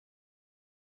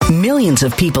Millions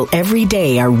of people every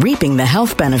day are reaping the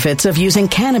health benefits of using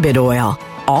cannabis oil,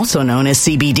 also known as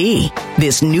CBD.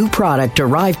 This new product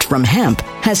derived from hemp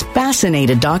has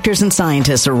fascinated doctors and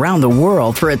scientists around the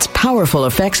world for its powerful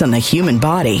effects on the human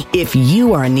body. If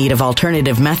you are in need of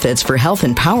alternative methods for health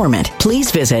empowerment, please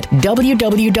visit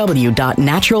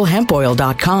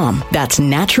www.naturalhempoil.com. That's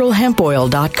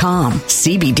naturalhempoil.com.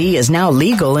 CBD is now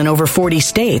legal in over 40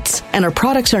 states, and our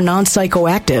products are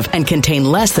non-psychoactive and contain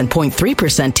less than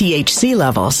 0.3% THC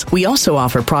levels. We also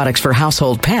offer products for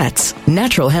household pets.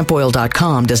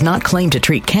 Naturalhempoil.com does not claim to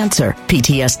treat cancer,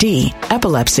 PTSD,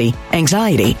 epilepsy,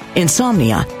 anxiety,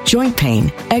 insomnia, joint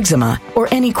pain, eczema, or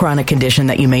any chronic condition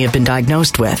that you may have been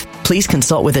diagnosed with. Please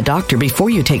consult with a doctor before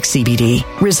you take CBD.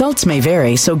 Results may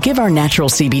vary, so give our natural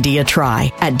CBD a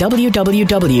try at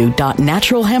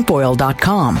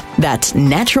www.naturalhempoil.com. That's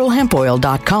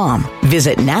naturalhempoil.com.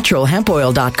 Visit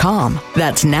naturalhempoil.com.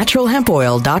 That's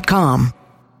naturalhempoil.com.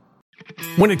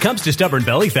 When it comes to stubborn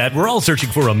belly fat, we're all searching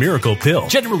for a miracle pill.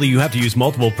 Generally, you have to use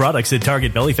multiple products that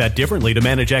target belly fat differently to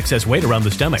manage excess weight around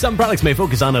the stomach. Some products may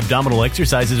focus on abdominal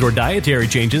exercises or dietary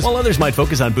changes, while others might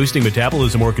focus on boosting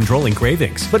metabolism or controlling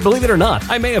cravings. But believe it or not,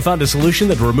 I may have found a solution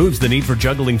that removes the need for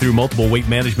juggling through multiple weight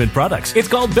management products. It's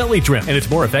called Belly Trim, and it's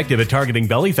more effective at targeting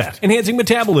belly fat, enhancing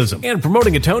metabolism, and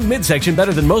promoting a toned midsection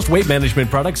better than most weight management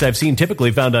products I've seen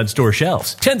typically found on store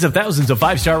shelves. Tens of thousands of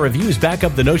 5-star reviews back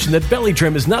up the notion that Belly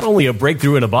Trim is not only a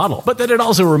breakthrough in a bottle, but that it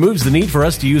also removes the need for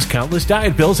us to use countless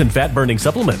diet pills and fat-burning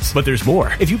supplements. But there's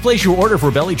more. If you place your order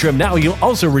for Belly Trim now, you'll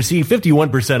also receive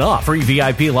 51% off, free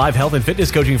VIP live health and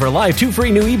fitness coaching for life, 2 free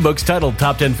new ebooks titled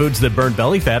Top 10 Foods That Burn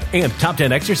Belly Fat and Top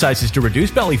 10 Exercises to Reduce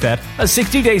Belly Fat, a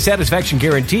 60-day satisfaction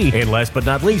guarantee, and last but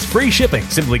not least, free shipping.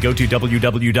 Simply go to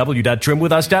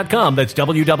www.trimwithus.com. That's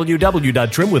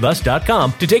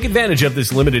www.trimwithus.com to take advantage of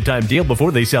this limited time deal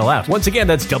before they sell out. Once again,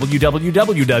 that's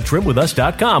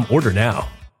www.trimwithus.com. Order now.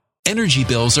 Energy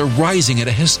bills are rising at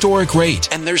a historic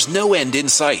rate, and there's no end in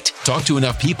sight. Talk to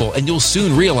enough people, and you'll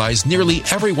soon realize nearly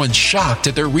everyone's shocked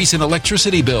at their recent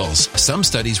electricity bills. Some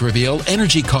studies reveal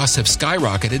energy costs have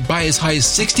skyrocketed by as high as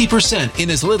 60%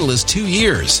 in as little as 2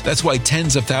 years. That's why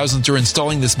tens of thousands are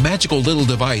installing this magical little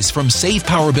device from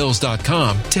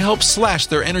SavePowerBills.com to help slash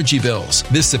their energy bills.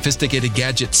 This sophisticated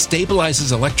gadget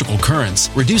stabilizes electrical currents,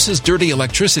 reduces dirty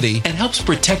electricity, and helps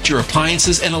protect your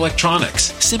appliances and electronics.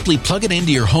 Simply plug it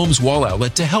into your home's wall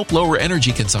outlet to help lower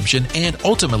energy consumption and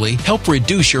ultimately help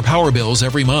reduce your power bills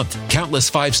every month.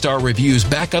 Countless 5-star reviews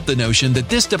back up the notion that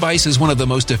this device is one of the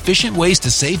most efficient ways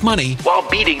to save money while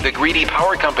beating the greedy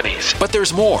power companies. But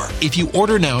there's more. If you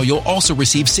order now, you'll also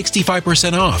receive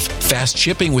 65% off, fast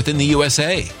shipping within the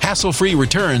USA, hassle-free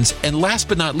returns, and last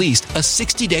but not least, a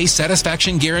 60-day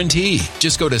satisfaction guarantee.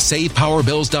 Just go to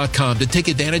SavePowerBills.com to take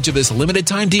advantage of this limited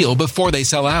time deal before they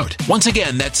sell out. Once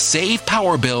again, that's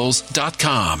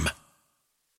SavePowerBills.com.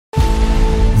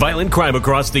 Violent crime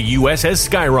across the U.S. has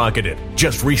skyrocketed.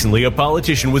 Just recently, a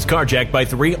politician was carjacked by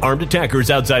 3 armed attackers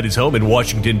outside his home in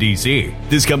Washington, D.C.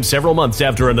 This comes several months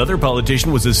after another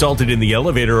politician was assaulted in the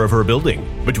elevator of her building.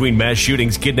 Between mass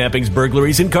shootings, kidnappings,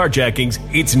 burglaries, and carjackings,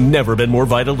 it's never been more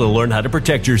vital to learn how to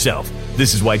protect yourself.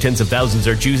 This is why tens of thousands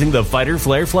are choosing the Fighter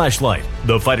Flare flashlight.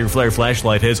 The Fighter Flare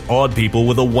flashlight has awed people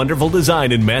with a wonderful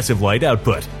design and massive light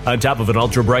output. On top of an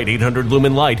ultra-bright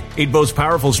 800-lumen light, it boasts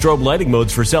powerful strobe lighting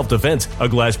modes for self-defense, a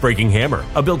glass-breaking hammer,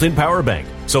 a built-in power bank,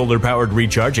 solar-powered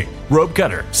recharging, rope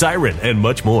cutter, siren, and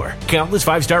much more. Countless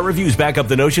 5-star reviews back up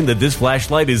the notion that this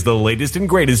flashlight is the latest and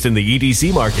greatest in the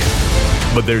EDC market.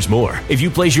 But there's more. If you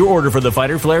place your order for the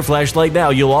Fighter Flare flashlight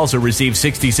now, you'll also receive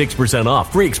 66%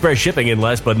 off, free express shipping, and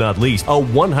last but not least, a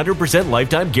 100%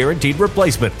 lifetime guaranteed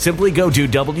replacement. Simply go to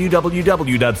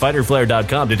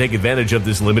www.fighterflare.com to take advantage of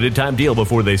this limited time deal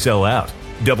before they sell out.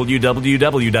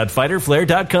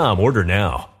 www.fighterflare.com. Order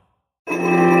now.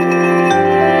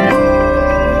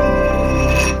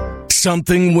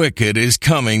 Something wicked is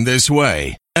coming this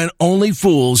way, and only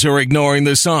fools are ignoring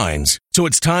the signs. So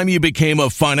it's time you became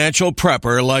a financial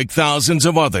prepper like thousands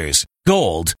of others.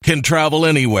 Gold can travel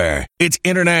anywhere. It's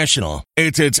international.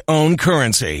 It's its own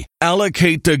currency.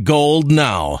 Allocate to gold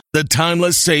now, the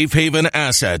timeless safe haven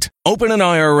asset. Open an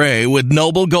IRA with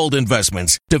Noble Gold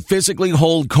Investments to physically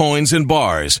hold coins and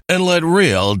bars and let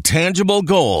real, tangible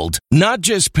gold, not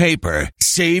just paper,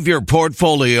 Save your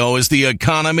portfolio as the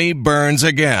economy burns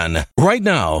again. Right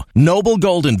now, Noble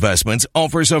Gold Investments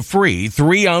offers a free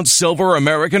 3-ounce silver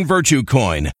American Virtue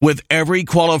coin with every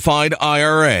qualified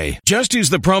IRA. Just use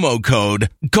the promo code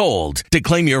GOLD to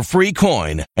claim your free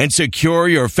coin and secure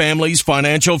your family's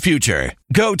financial future.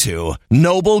 Go to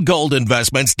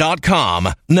noblegoldinvestments.com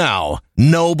now.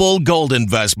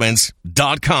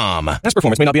 noblegoldinvestments.com. Past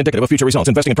performance may not be indicative of future results.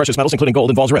 Investing in precious metals, including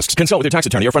gold, involves risks. Consult with your tax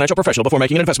attorney or financial professional before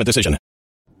making an investment decision.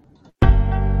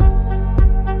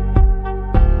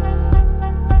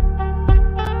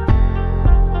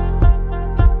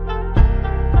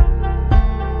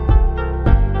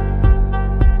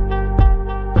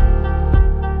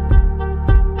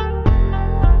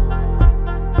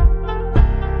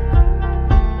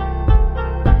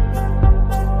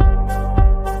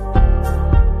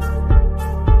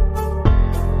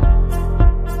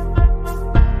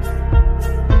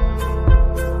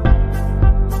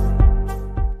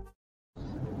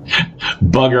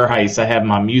 Bugger Heist. I have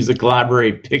my music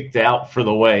library picked out for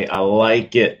the way. I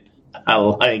like it. I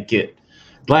like it.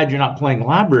 Glad you're not playing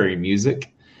library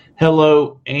music.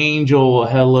 Hello, Angel.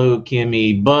 Hello,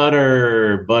 Kimmy.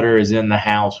 Butter. Butter is in the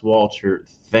house. Walter,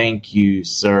 thank you,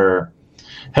 sir.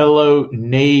 Hello,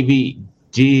 Navy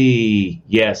D.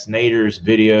 Yes, Nader's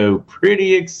video.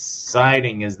 Pretty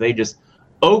exciting as they just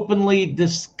openly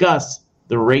discuss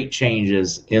the rate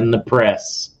changes in the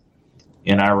press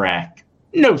in Iraq.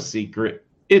 No secret.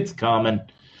 It's coming.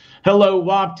 Hello,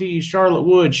 Wapti, Charlotte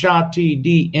Wood, Shati,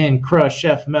 DN, Crush,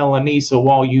 Chef Melanisa,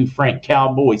 while you Frank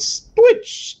Cowboy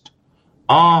switched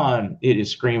on. It is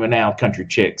screaming out, Country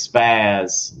Chick,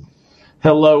 Spaz.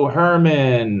 Hello,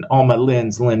 Herman, all my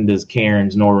Lynn's, Linda's,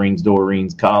 Karen's, Noreen's,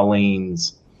 Doreen's,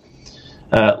 Colleen's.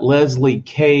 Leslie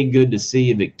K, good to see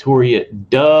you. Victoria,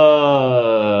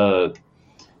 Doug.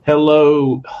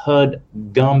 Hello, Hud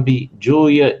Gumby,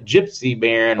 Julia, Gypsy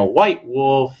Baron, a White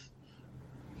Wolf.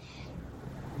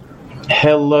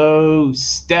 Hello,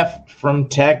 Steph from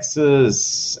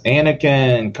Texas,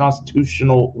 Anakin,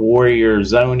 Constitutional Warrior,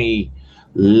 Zoni,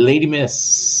 Lady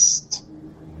Mist.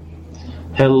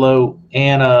 Hello,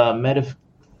 Anna,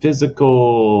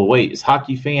 Metaphysical. Wait, is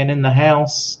Hockey Fan in the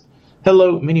house?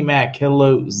 Hello, Mini Mac.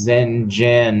 Hello, Zen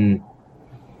Jen.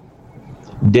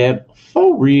 Deb,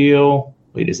 for real.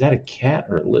 Wait, is that a cat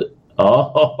or a lit?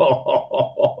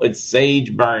 Oh, it's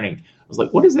sage burning. I was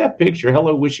like, what is that picture?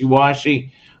 Hello, Wishy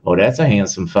Washy. Oh, that's a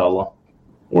handsome fella.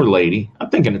 Or lady.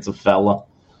 I'm thinking it's a fella.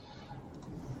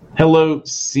 Hello,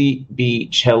 Sea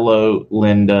Beach. Hello,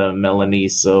 Linda,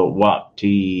 Melanisa,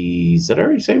 Waptees. Did I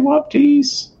already say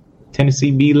Waptees?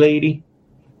 Tennessee Bee Lady.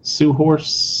 Sue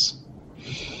Horse.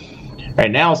 All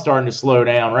right, now it's starting to slow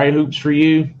down. Right, Hoops, for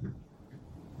you?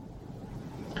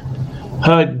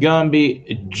 Hud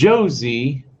Gumby,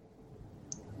 Josie,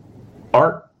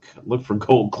 Ark, look for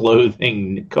gold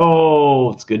clothing.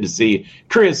 Nicole, it's good to see you.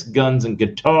 Chris, Guns and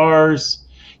Guitars.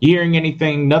 You hearing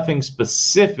anything? Nothing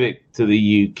specific to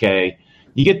the UK.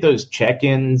 You get those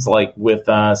check-ins like with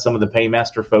some of the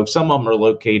Paymaster folks. Some of them are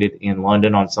located in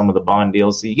London on some of the bond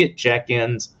deals. So you get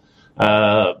check-ins,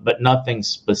 but nothing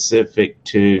specific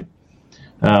to.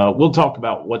 We'll talk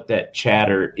about what that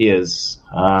chatter is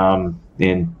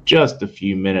in just a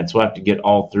few minutes. We'll have to get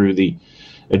all through the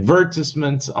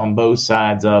advertisements on both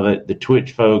sides of it, the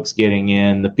Twitch folks getting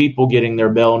in, the people getting their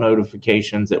bell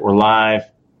notifications that we're live.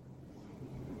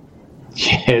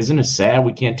 Yeah, isn't it sad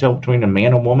we can't tell between a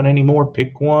man and woman anymore?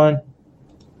 Pick one.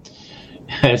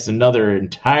 That's another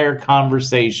entire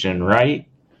conversation, right?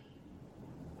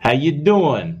 How you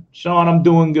doing? Sean, I'm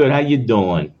doing good. How you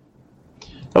doing?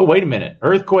 Oh, wait a minute.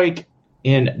 Earthquake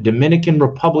in Dominican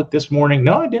Republic this morning.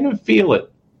 No, I didn't feel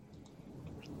it.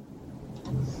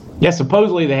 Yeah,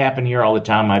 supposedly they happen here all the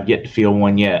time. I've yet to feel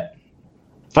one yet.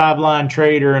 Five Line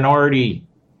Trader and Artie.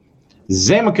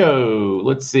 Zamico.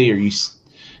 Let's see. Are you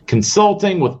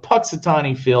consulting with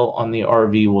Puxatani Phil on the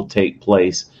RV will take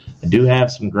place? I do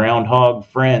have some groundhog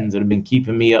friends that have been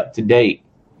keeping me up to date.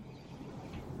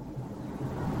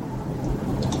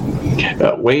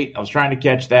 Wait, I was trying to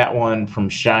catch that one from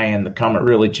Cheyenne. The comet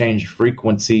really changed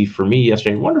frequency for me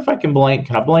yesterday. I wonder if I can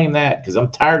I blame that? Because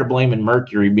I'm tired of blaming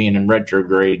Mercury being in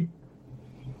retrograde.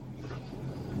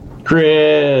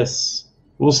 Chris,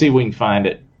 we'll see if we can find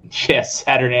it. Yes,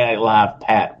 Saturday Night Live,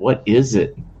 Pat. What is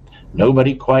it?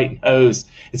 Nobody quite knows.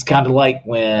 It's kind of like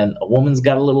when a woman's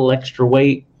got a little extra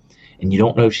weight and you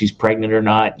don't know if she's pregnant or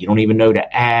not. You don't even know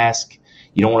to ask.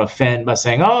 You don't want to offend by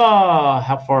saying, oh,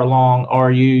 how far along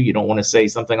are you? You don't want to say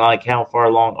something like, how far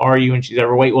along are you? And she's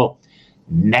overweight. Well,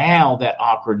 now that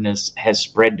awkwardness has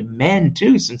spread to men,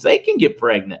 too, since they can get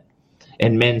pregnant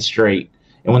and menstruate.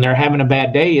 And when they're having a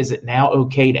bad day, is it now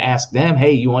okay to ask them,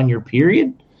 hey, you on your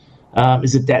period?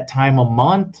 Is it that time of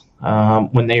month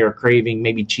when they are craving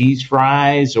maybe cheese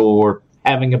fries or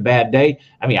having a bad day?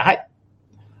 I mean,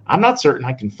 I'm not certain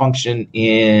I can function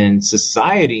in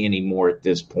society anymore at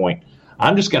this point.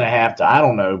 I'm just going to have to, I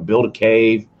don't know, build a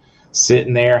cave, sit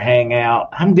in there, hang out.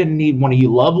 I'm going to need one of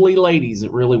you lovely ladies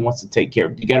that really wants to take care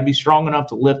of it. You got to be strong enough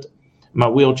to lift my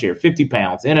wheelchair, 50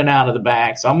 pounds, in and out of the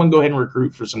back. So I'm going to go ahead and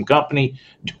recruit for some company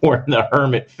during the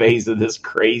hermit phase of this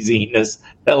craziness.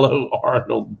 Hello,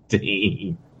 Arnold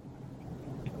Dean.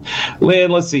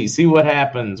 Lynn, let's see what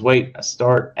happens. Wait, I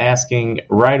start asking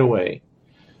right away.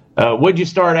 What'd you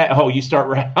start at? Oh, you start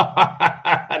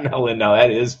right. No, Lynn, no,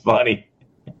 that is funny.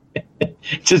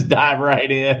 Just dive right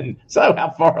in. So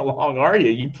how far along are you?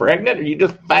 You pregnant or you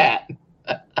just fat?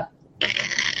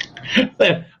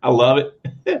 I love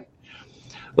it.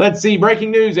 Let's see.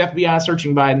 Breaking news. FBI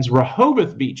searching Biden's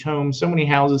Rehoboth Beach home. So many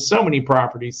houses, so many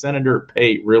properties. Senator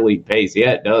pay really pays.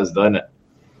 Yeah, it does, doesn't it?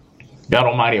 God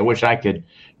almighty, I wish I could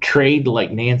trade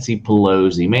like Nancy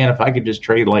Pelosi. Man, if I could just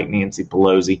trade like Nancy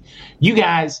Pelosi. You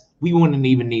guys, we wouldn't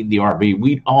even need the RV.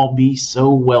 We'd all be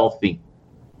so wealthy.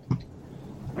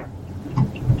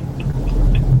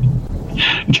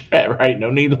 Right,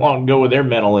 no need long to go with their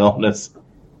mental illness.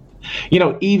 You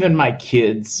know, even my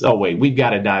kids. Oh, wait, we've got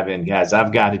to dive in, guys.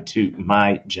 I've got to toot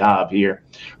my job here.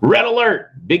 Red alert.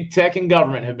 Big tech and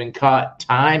government have been caught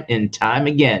time and time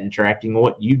again tracking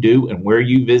what you do and where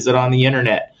you visit on the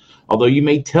internet. Although you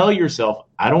may tell yourself,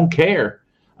 I don't care.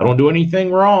 I don't do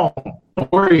anything wrong.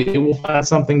 Don't worry. They will find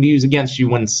something to use against you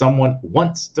when someone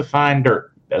wants to find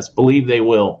dirt. Best believe they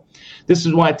will. This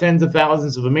is why tens of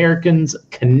thousands of Americans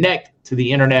connect to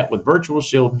the internet with Virtual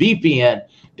Shield VPN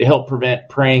to help prevent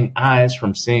praying eyes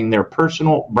from seeing their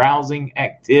personal browsing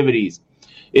activities.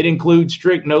 It includes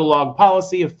strict no-log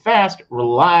policy, a fast,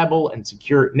 reliable, and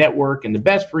secure network, and the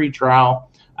best free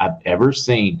trial I've ever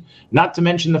seen. Not to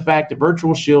mention the fact that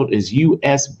Virtual Shield is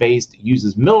U.S.-based,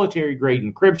 uses military-grade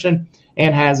encryption,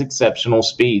 and has exceptional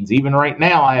speeds. Even right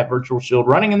now, I have Virtual Shield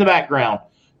running in the background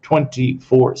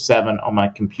 24/7 on my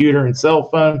computer and cell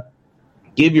phone.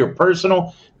 Give your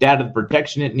personal data the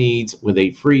protection it needs with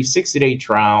a free 60-day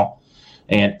trial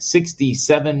and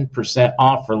 67%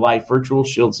 off for life Virtual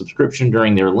Shield subscription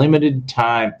during their limited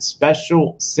time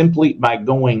special simply by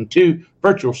going to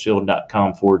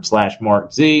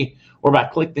virtualshield.com/MarkZ or by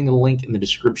clicking the link in the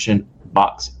description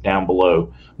box down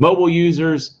below. Mobile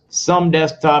users, some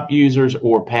desktop users,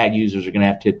 or pad users are going to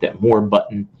have to hit that more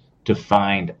button to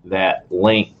find that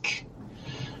link.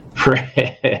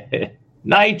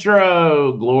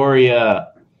 Nitro, Gloria.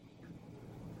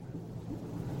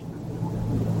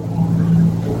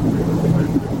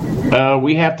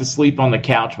 We have to sleep on the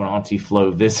couch when Auntie Flo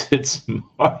visits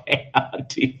my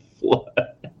Auntie Flo.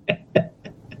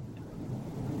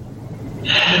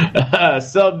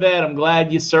 Subbed, I'm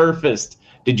glad you surfaced.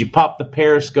 Did you pop the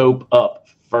Periscope up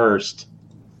first?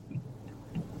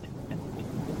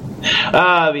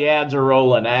 The ads are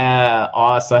rolling.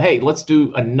 Awesome. Hey, let's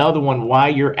do another one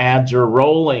while your ads are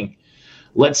rolling.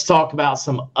 Let's talk about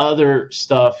some other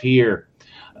stuff here.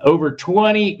 Over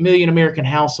 20 million American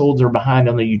households are behind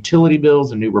on their utility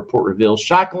bills. A new report reveals,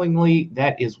 shockingly,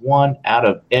 that is 1 out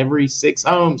of every 6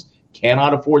 homes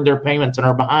cannot afford their payments and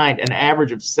are behind an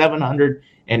average of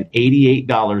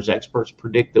 $788. Experts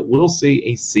predict that we'll see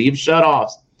a sea of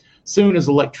shutoffs soon as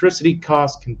electricity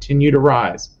costs continue to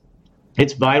rise.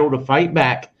 It's vital to fight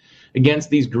back against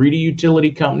these greedy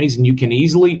utility companies, and you can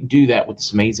easily do that with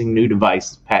this amazing new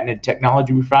device. Patented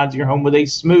technology provides your home with a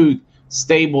smooth,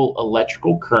 stable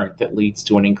electrical current that leads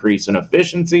to an increase in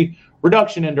efficiency,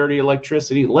 reduction in dirty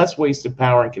electricity, less wasted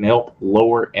power, and can help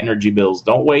lower energy bills.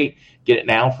 Don't wait. Get it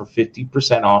now for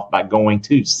 50% off by going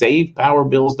to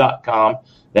SavePowerBills.com.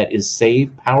 That is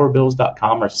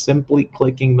SavePowerBills.com, or simply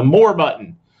clicking the More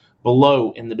button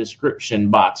below in the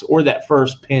description box or that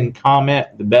first pinned comment.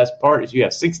 The best part is you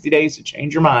have 60 days to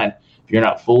change your mind if you're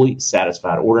not fully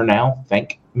satisfied. Order now.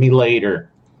 Thank me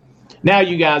later. Now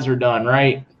you guys are done,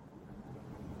 right?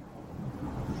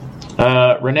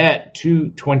 Renette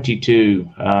 222,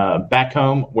 back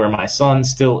home where my son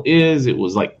still is, it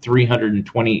was like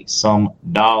 $320 some.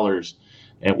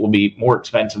 It will be more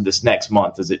expensive this next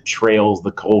month as it trails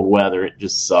the cold weather. It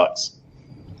just sucks.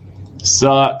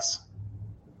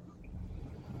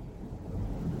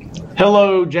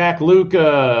 Hello, Jack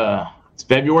Luca. It's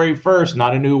February 1st,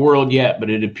 not a new world yet, but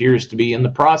it appears to be in the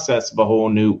process of a whole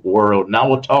new world. Now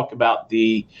we'll talk about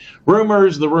the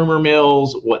rumors, the rumor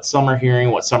mills, what some are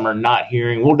hearing, what some are not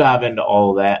hearing. We'll dive into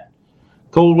all of that.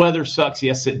 Cold weather sucks.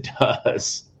 Yes, it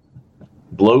does.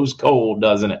 Blows cold,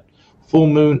 doesn't it? Full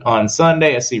moon on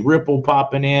Sunday. I see Ripple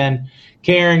popping in.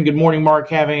 Karen, good morning, Mark.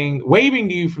 Waving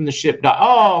to you from the ship.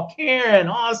 Oh, Karen,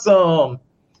 awesome.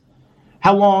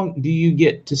 How long do you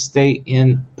get to stay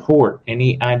in port?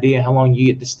 Any idea how long you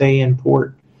get to stay in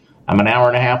port? I'm an hour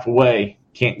and a half away.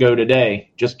 Can't go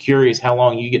today. Just curious how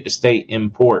long you get to stay in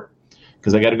port,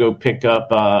 because I got to go pick up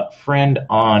a friend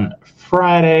on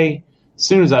Friday as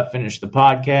soon as I finish the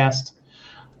podcast.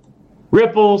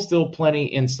 Ripple, still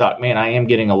plenty in stock. Man, I am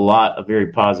getting a lot of very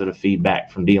positive feedback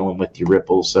from dealing with you,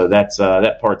 Ripple. So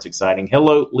that part's exciting.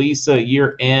 Hello, Lisa,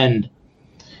 year end.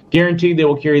 Guaranteed they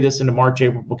will carry this into March,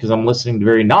 April, because I'm listening to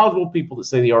very knowledgeable people that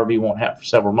say the RV won't happen for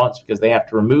several months because they have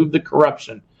to remove the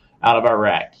corruption out of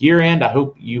Iraq. Year end, I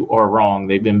hope you are wrong.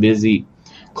 They've been busy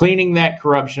cleaning that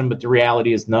corruption, but the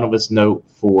reality is none of us know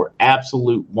for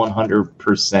absolute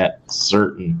 100%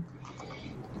 certain.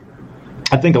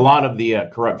 I think a lot of the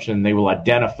corruption they will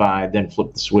identify, then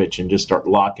flip the switch and just start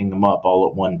locking them up all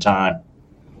at one time.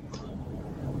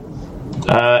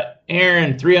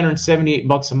 Aaron,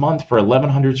 $378 a month for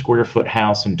 1,100 square foot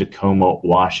house in Tacoma,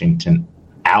 Washington.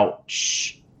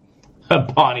 Ouch.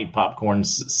 Bonnie,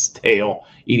 popcorn's stale.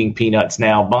 Eating peanuts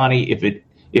now. Bonnie,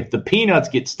 if the peanuts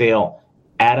get stale,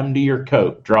 add them to your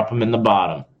Coke. Drop them in the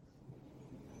bottom.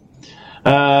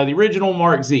 The original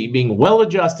MarkZ, being well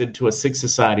adjusted to a sick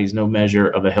society is no measure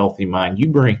of a healthy mind. You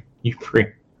bring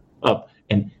up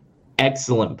an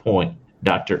excellent point,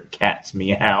 Dr. Katz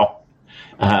Meow.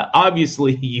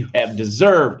 Obviously, you have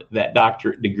deserved that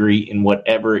doctorate degree in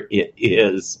whatever it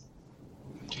is.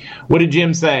 What did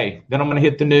Jim say? Then I'm going to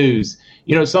hit the news.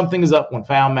 You know, something is up when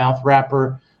foul-mouthed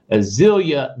rapper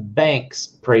Azealia Banks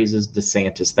praises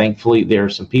DeSantis. Thankfully, there are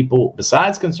some people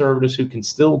besides conservatives who can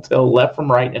still tell left from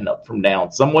right and up from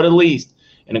down, somewhat at least.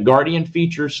 In a Guardian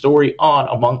feature story on,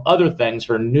 among other things,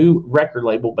 her new record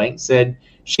label, Banks said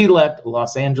she left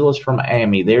Los Angeles for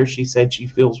Miami. There, she said she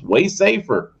feels way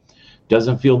safer.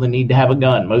 Doesn't feel the need to have a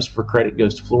gun. Most of her credit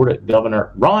goes to Florida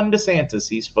Governor Ron DeSantis.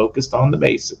 He's focused on the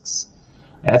basics.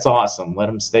 That's awesome. Let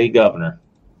him stay governor.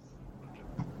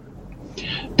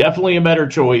 Definitely a better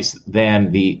choice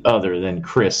than the other, than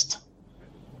Christ.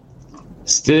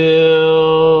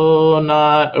 Still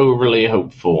not overly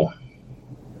hopeful.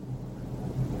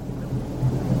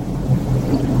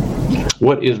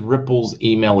 What is Ripple's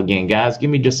email again? Guys, give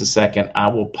me just a second.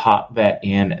 I will pop that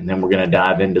in, and then we're going to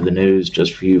dive into the news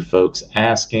just for you folks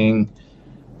asking.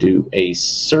 Do a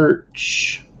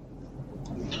search.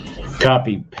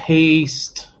 Copy,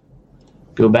 paste.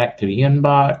 Go back to the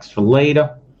inbox for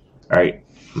later. All right.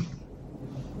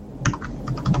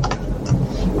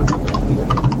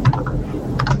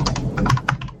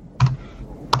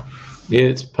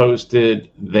 It's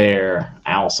posted there.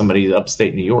 Ow, somebody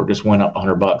upstate New York just went up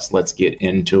 $100. Let's get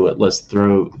into it. Let's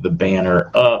throw the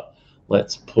banner up.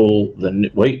 Let's pull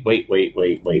the... Wait.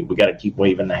 We got to keep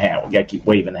waving the hat. We got to keep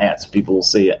waving the hat so people will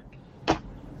see it.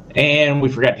 And we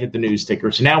forgot to hit the news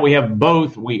ticker. So now we have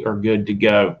both. We are good to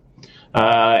go.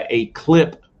 A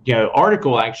clip,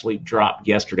 article actually dropped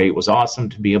yesterday. It was awesome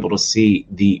to be able to see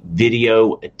the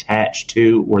video attached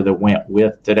to where they went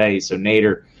with today. So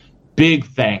Nader, big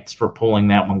thanks for pulling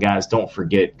that one, guys. Don't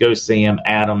forget, go see him,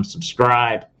 add him,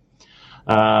 subscribe.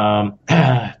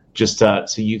 Just so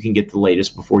you can get the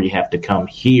latest before you have to come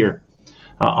here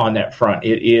on that front.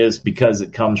 It is because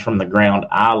it comes from the ground.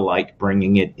 I like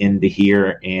bringing it into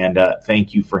here, and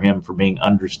thank you for him for being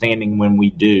understanding when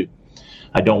we do.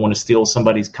 I don't want to steal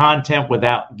somebody's content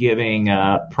without giving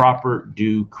proper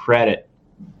due credit.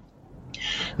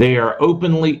 They are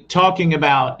openly talking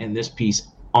about, in this piece,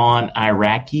 on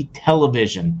Iraqi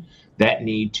television that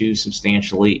need to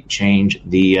substantially change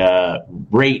the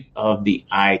rate of the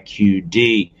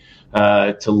IQD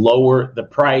to lower the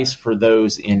price for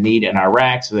those in need in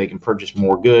Iraq so they can purchase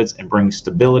more goods and bring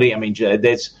stability. I mean,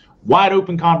 that's wide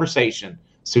open conversation.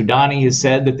 Sudani has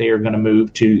said that they are going to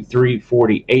move to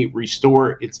 348,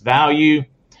 restore its value.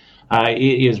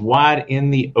 It is wide in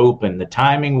the open. The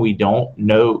timing, we don't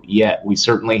know yet. We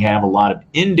certainly have a lot of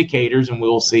indicators, and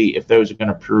we'll see if those are going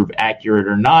to prove accurate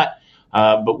or not.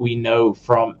 But we know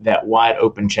from that wide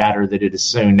open chatter that it is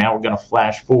soon. Now we're going to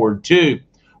flash forward to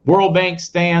World Bank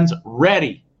stands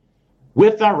ready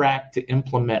with Iraq to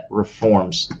implement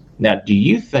reforms. Now, do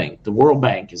you think the World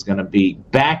Bank is going to be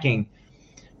backing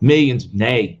millions,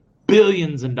 nay,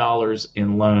 billions of dollars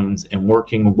in loans and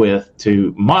working with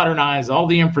to modernize all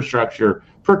the infrastructure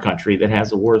for a country that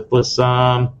has a worthless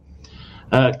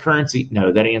currency?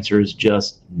 No, that answer is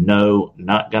just no,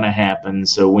 not going to happen.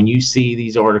 So when you see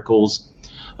these articles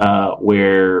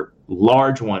where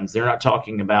large ones, they're not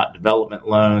talking about development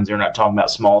loans, they're not talking about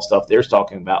small stuff, they're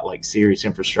talking about like serious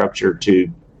infrastructure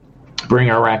to bring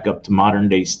Iraq up to modern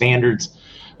day standards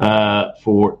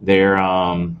for their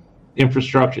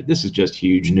infrastructure. This is just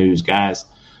huge news, guys.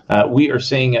 We are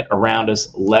seeing it around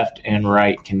us left and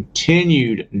right.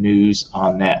 Continued news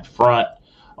on that front.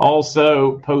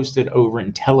 Also posted over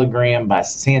in Telegram by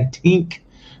Santink.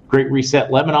 Great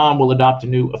Reset. Lebanon will adopt a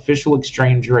new official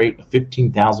exchange rate of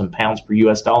 15,000 pounds per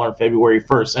U.S. dollar on February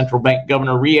 1st. Central Bank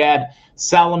Governor Riyad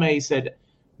Salameh said,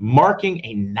 marking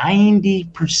a 90%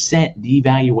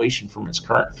 devaluation from its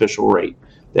current official rate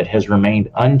that has remained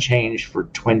unchanged for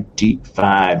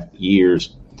 25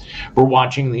 years. We're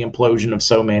watching the implosion of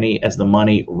so many as the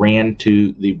money ran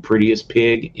to the prettiest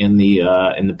pig in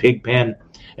the pig pen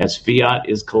as fiat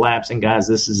is collapsing. Guys,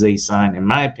 this is a sign, in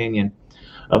my opinion,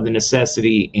 of the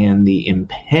necessity and the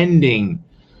impending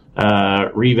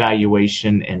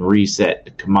revaluation and reset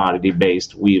to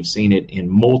commodity-based. We have seen it in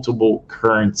multiple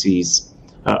currencies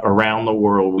around the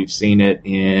world. We've seen it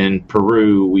in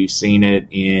Peru. We've seen it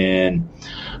in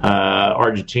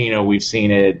Argentina. We've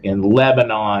seen it in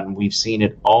Lebanon. We've seen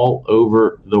it all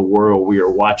over the world. We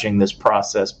are watching this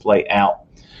process play out.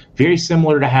 Very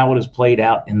similar to how it has played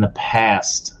out in the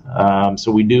past.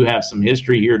 So we do have some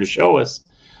history here to show us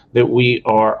that we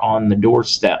are on the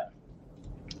doorstep.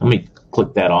 Let me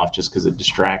click that off just because it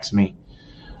distracts me.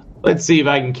 Let's see if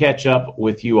I can catch up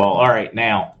with you all. All right,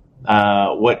 now,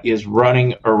 what is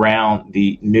running around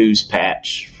the news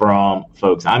patch from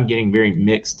folks? I'm getting very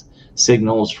mixed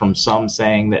signals from some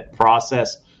saying that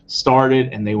process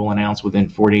started and they will announce within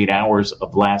 48 hours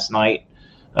of last night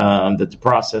that the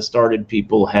process started.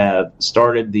 People have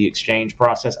started the exchange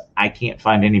process. I can't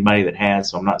find anybody that has,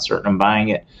 so I'm not certain I'm buying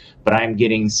it. But I'm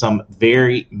getting some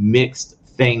very mixed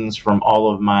things from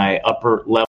all of my upper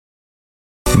level.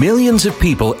 Millions of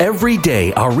people every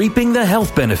day are reaping the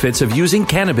health benefits of using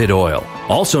cannabis oil,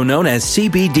 also known as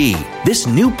CBD. This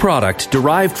new product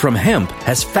derived from hemp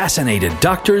has fascinated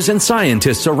doctors and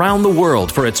scientists around the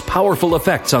world for its powerful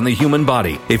effects on the human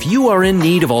body. If you are in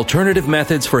need of alternative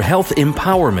methods for health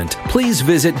empowerment, please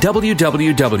visit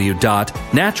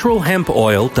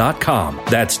www.naturalhempoil.com.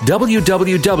 That's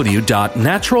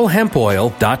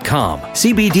www.naturalhempoil.com.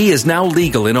 CBD is now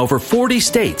legal in over 40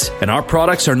 states, and our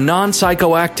products are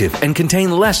non-psychoactive and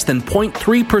contain less than 0.3%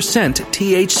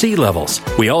 THC levels.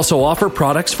 We also offer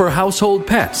products for household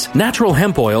pets.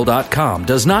 NaturalHempOil.com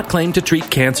does not claim to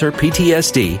treat cancer,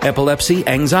 PTSD, epilepsy,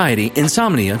 anxiety,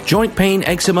 insomnia, joint pain,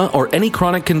 eczema, or any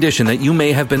chronic condition that you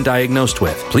may have been diagnosed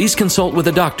with. Please consult with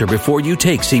a doctor before you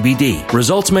take CBD.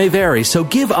 Results may vary, so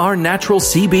give our natural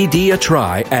CBD a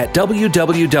try at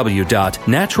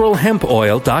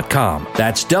www.naturalhempoil.com.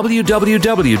 That's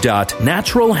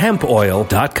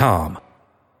www.naturalhempoil.com.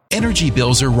 Energy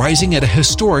bills are rising at a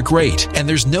historic rate, and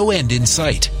there's no end in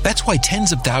sight. That's why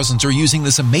tens of thousands are using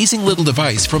this amazing little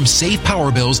device from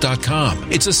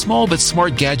SavePowerBills.com. It's a small but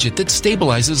smart gadget that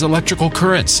stabilizes electrical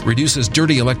currents, reduces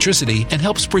dirty electricity, and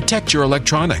helps protect your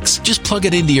electronics. Just plug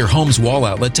it into your home's wall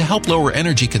outlet to help lower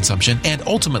energy consumption and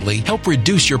ultimately help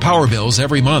reduce your power bills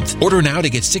every month. Order now to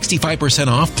get 65%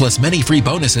 off plus many free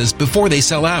bonuses before they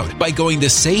sell out by going to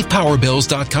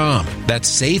SavePowerBills.com.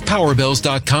 That's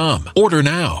SavePowerBills.com. Order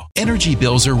now. Energy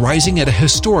bills are rising at a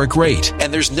historic rate,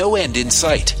 and there's no end in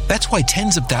sight. That's why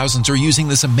tens of thousands are using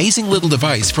this amazing little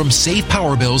device from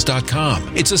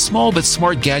SavePowerBills.com. It's a small but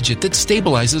smart gadget that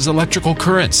stabilizes electrical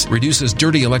currents, reduces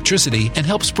dirty electricity, and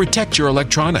helps protect your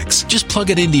electronics. Just plug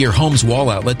it into your home's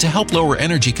wall outlet to help lower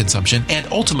energy consumption and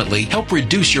ultimately help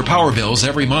reduce your power bills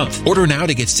every month. Order now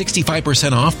to get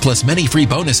 65% off plus many free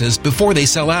bonuses before they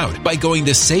sell out by going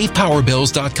to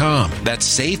SavePowerBills.com.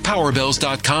 That's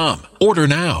SavePowerBills.com. Order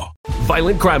now.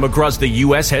 Violent crime across the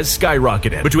U.S. has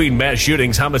skyrocketed. Between mass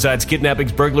shootings, homicides,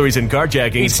 kidnappings, burglaries, and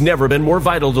carjacking, it's never been more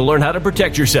vital to learn how to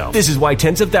protect yourself. This is why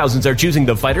tens of thousands are choosing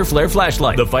the Fighter Flare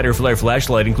flashlight. The Fighter Flare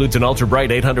flashlight includes an ultra-bright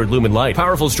 800-lumen light,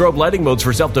 powerful strobe lighting modes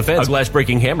for self-defense, a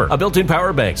glass-breaking hammer, a built-in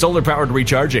power bank, solar-powered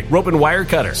recharging, rope and wire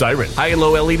cutter, siren, high and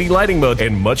low LED lighting mode,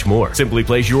 and much more. Simply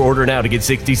place your order now to get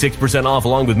 66% off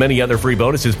along with many other free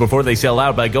bonuses before they sell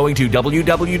out by going to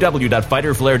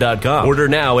www.fighterflare.com. Order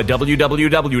now at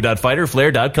www.fighterflare.com.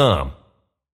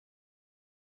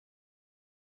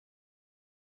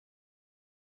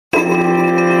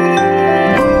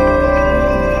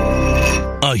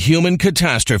 A human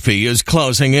catastrophe is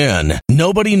closing in.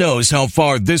 Nobody knows how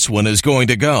far this one is going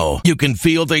to go. You can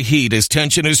feel the heat as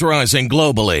tension is rising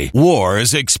globally. War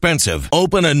is expensive.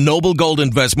 Open a Noble Gold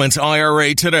Investments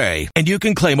IRA today, and you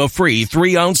can claim a free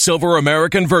 3-ounce silver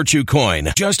American Virtue coin.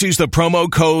 Just use the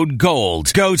promo code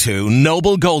GOLD. Go to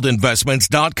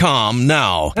noblegoldinvestments.com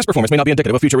now. Past performance may not be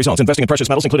indicative of future results. Investing in precious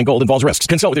metals, including gold, involves risks.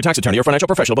 Consult with your tax attorney or financial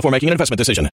professional before making an investment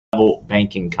decision. level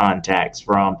banking contacts,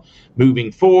 from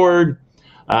moving forward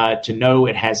to no,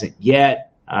 it hasn't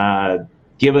yet.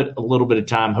 Give it a little bit of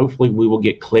time. Hopefully we will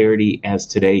get clarity as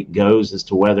today goes as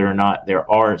to whether or not there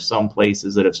are some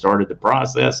places that have started the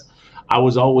process. I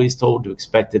was always told to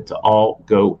expect it to all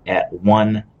go at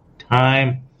one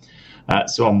time.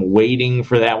 So I'm waiting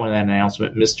for that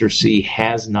announcement. Mr. C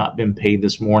has not been paid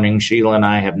this morning. Sheila and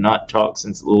I have not talked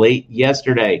since late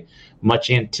yesterday. Much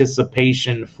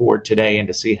anticipation for today and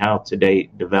to see how today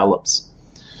develops.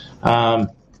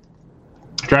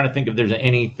 Trying to think if there's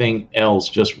anything else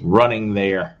just running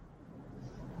there.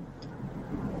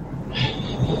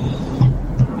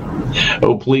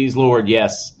 Oh, please, Lord,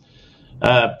 yes.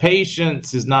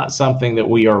 Patience is not something that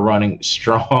we are running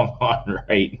strong on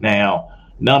right now.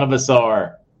 None of us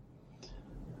are.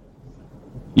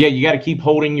 Yeah, you got to keep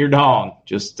holding your dong.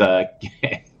 Just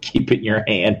keep it in your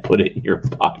hand, put it in your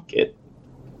pocket.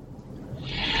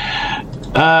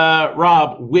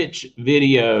 Rob, which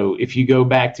video, if you go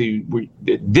back to,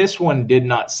 this one did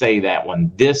not say that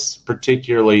one. This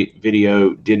particularly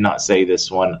video did not say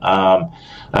this one.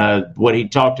 What he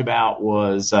talked about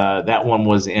was that one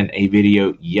was in a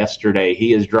video yesterday.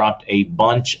 He has dropped a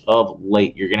bunch of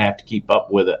late. You're going to have to keep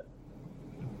up with it.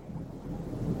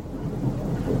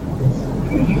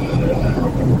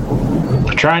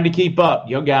 Trying to keep up.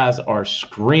 You guys are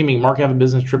screaming. Mark have a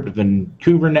business trip to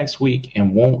Vancouver next week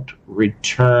and won't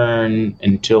return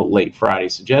until late Friday.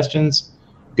 Suggestions?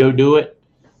 Go do it.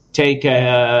 Take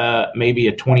maybe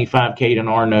a 25K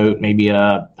dinar note, maybe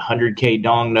a 100K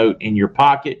dong note in your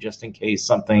pocket just in case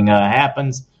something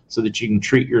happens so that you can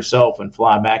treat yourself and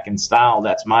fly back in style.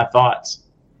 That's my thoughts.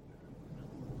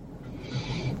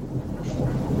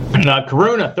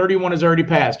 Karuna, 31 has already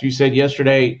passed. You said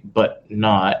yesterday, but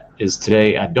not is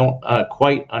today. I don't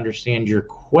quite understand your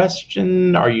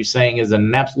question. Are you saying is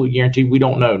an absolute guarantee? We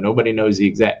don't know. Nobody knows the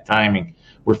exact timing.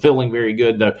 We're feeling very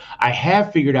good, though. I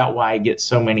have figured out why I get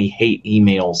so many hate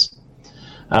emails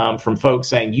from folks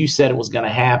saying, you said it was going to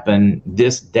happen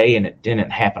this day, and it didn't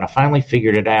happen. I finally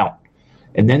figured it out.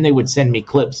 And then they would send me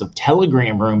clips of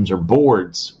Telegram rooms or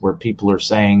boards where people are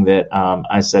saying that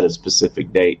I said a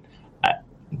specific date.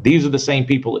 These are the same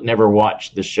people that never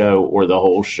watched the show or the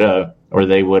whole show, or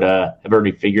they would have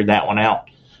already figured that one out.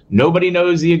 Nobody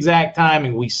knows the exact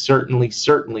timing. We certainly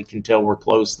can tell we're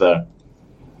close, though.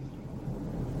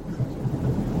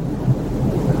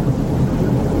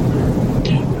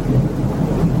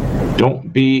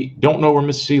 Don't know where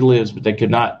Mr. C lives, but they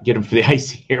could not get him for the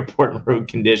icy airport and road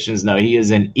conditions. No, he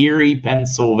is in Erie,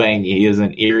 Pennsylvania. He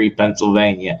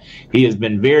has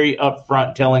been very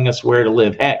upfront telling us where to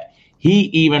live. Heck, he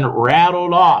even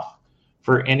rattled off,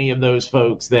 for any of those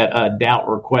folks that doubt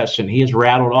or question, he has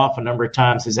rattled off a number of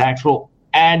times his actual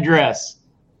address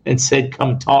and said,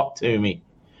 come talk to me.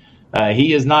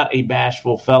 He is not a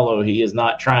bashful fellow. He is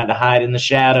not trying to hide in the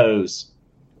shadows.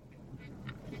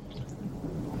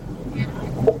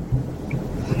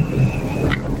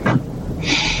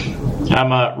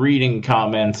 I'm reading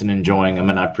comments and enjoying them,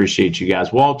 and I appreciate you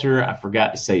guys. Walter, I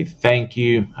forgot to say thank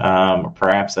you.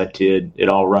 Perhaps I did. It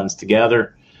all runs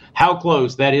together. How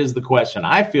close? That is the question.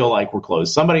 I feel like we're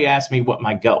close. Somebody asked me what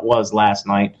my gut was last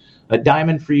night. A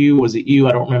diamond for you. Was it you?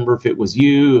 I don't remember if it was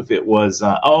you, if it was,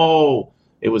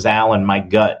 it was Alan, my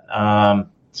gut.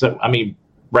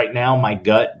 Right now, my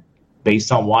gut,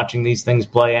 based on watching these things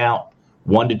play out,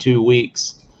 1 to 2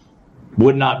 weeks,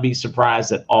 would not be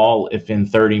surprised at all if in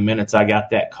 30 minutes I got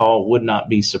that call. Would not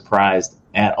be surprised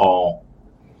at all.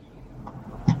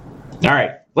 All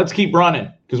right, let's keep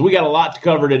running because we got a lot to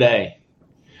cover today.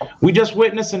 We just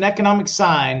witnessed an economic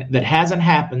sign that hasn't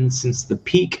happened since the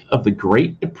peak of the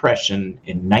Great Depression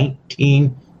in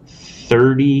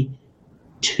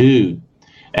 1932.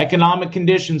 Economic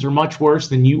conditions are much worse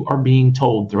than you are being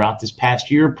told. Throughout this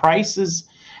past year, prices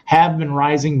have been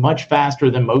rising much faster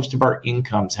than most of our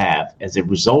incomes have. As a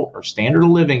result, our standard of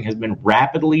living has been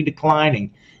rapidly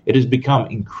declining. It has become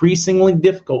increasingly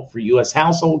difficult for U.S.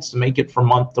 households to make it from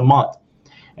month to month.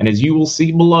 And as you will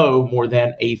see below, more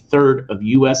than a third of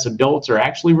U.S. adults are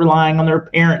actually relying on their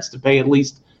parents to pay at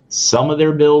least some of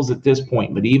their bills at this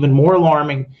point. But even more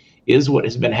alarming is what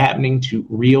has been happening to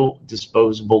real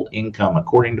disposable income.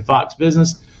 According to Fox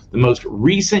Business, the most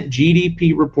recent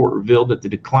GDP report revealed that the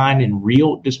decline in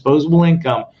real disposable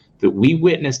income that we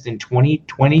witnessed in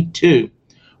 2022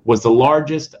 was the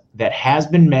largest that has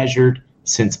been measured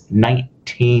since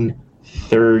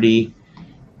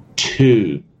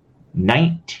 1932.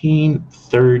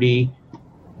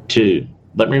 1932.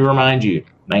 Let me remind you,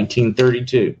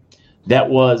 1932. That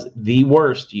was the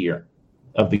worst year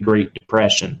of the Great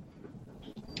Depression.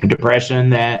 A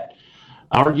depression that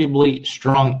arguably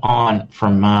strung on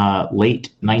from late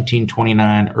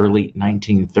 1929, early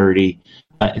 1930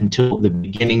 until the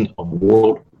beginning of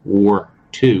World War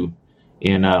II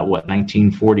in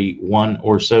 1941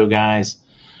 or so, guys.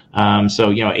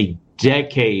 So a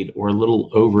decade or a little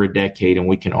over a decade, and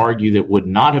we can argue that would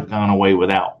not have gone away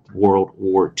without World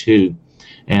War II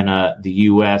and the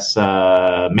U.S.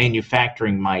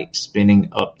 Manufacturing might spinning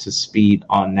up to speed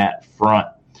on that front.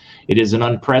 It is an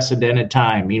unprecedented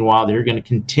time. Meanwhile, they're going to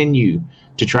continue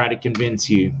to try to convince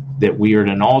you that we are at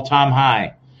an all-time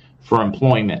high for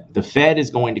employment. The Fed is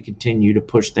going to continue to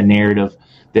push the narrative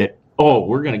that,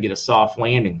 we're going to get a soft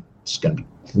landing. It's going to be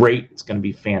great. It's going to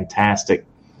be fantastic.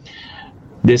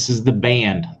 This is the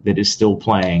band that is still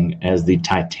playing as the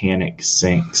Titanic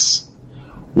sinks.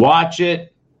 Watch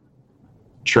it.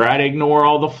 Try to ignore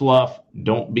all the fluff.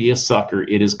 Don't be a sucker.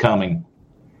 It is coming.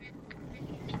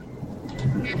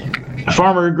 A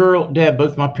farmer girl, Dad,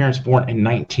 both my parents born in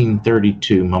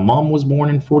 1932. My mom was born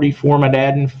in 44, my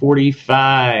dad in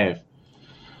 45.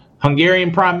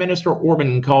 Hungarian Prime Minister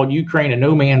Orban called Ukraine a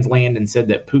no man's land and said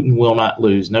that Putin will not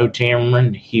lose. No,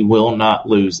 Cameron, he will not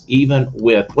lose. Even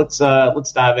with, let's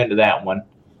dive into that one.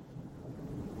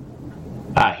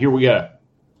 Here we go.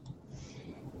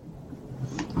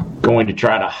 Going to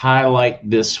try to highlight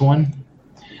this one.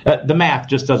 The math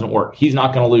just doesn't work. He's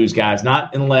not going to lose, guys.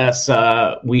 Not unless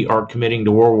we are committing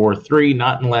to World War III.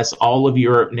 Not unless all of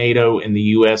Europe, NATO, and the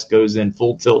U.S. goes in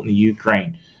full tilt in the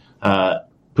Ukraine.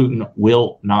 Putin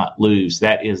will not lose.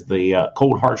 That is the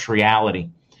cold, harsh reality.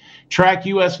 Track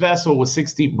U.S. vessel with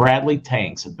 60 Bradley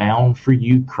tanks bound for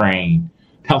Ukraine.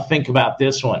 Now think about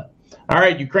this one. All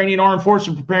right, Ukrainian armed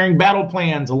forces are preparing battle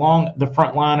plans along the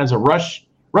front line as a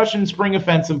Russian spring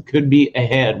offensive could be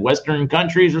ahead. Western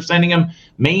countries are sending them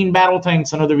main battle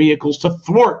tanks and other vehicles to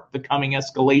thwart the coming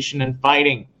escalation in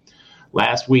fighting.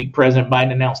 Last week, President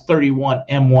Biden announced 31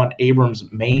 M1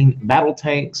 Abrams main battle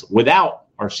tanks without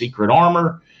our secret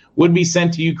armor would be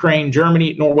sent to Ukraine,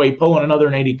 Germany, Norway, Poland, and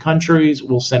other 80 countries.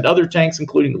 We'll send other tanks,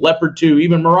 including Leopard 2,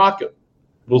 even Morocco.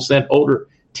 We'll send older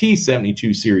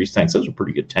T-72 series tanks. Those are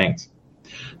pretty good tanks.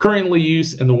 Currently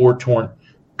used in the war-torn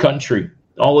country.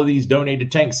 All of these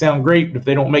donated tanks sound great, but if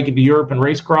they don't make it to Europe and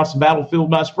race across the battlefield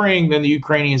by spring, then the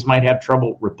Ukrainians might have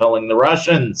trouble repelling the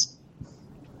Russians.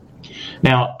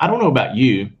 Now, I don't know about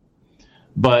you,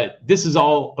 but this is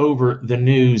all over the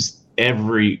news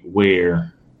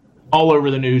everywhere. All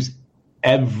over the news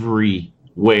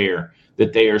everywhere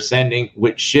that they are sending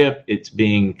which ship. It's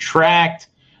being tracked.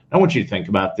 I want you to think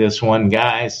about this one,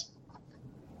 guys.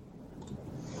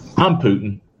 I'm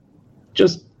Putin.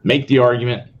 Just make the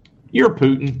argument. You're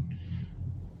Putin.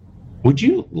 Would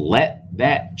you let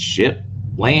that ship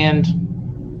land?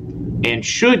 And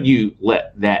should you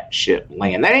let that ship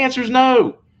land? That answer is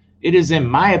no. It is, in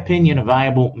my opinion, a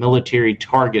viable military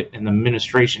target, and the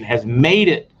administration has made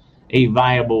it a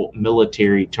viable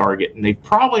military target. And they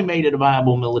probably made it a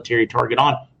viable military target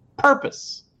on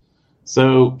purpose.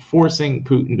 So forcing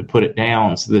Putin to put it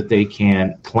down so that they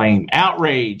can claim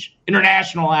outrage,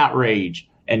 international outrage,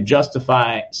 and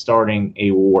justify starting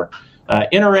a war.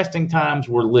 Interesting times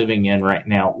we're living in right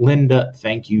now. Linda,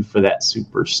 thank you for that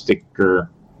super sticker.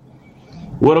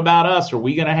 What about us? Are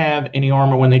we going to have any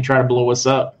armor when they try to blow us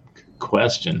up? Good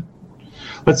question.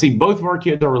 Let's see. Both of our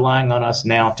kids are relying on us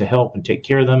now to help and take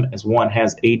care of them, as one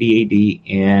has ADHD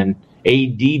and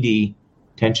ADD,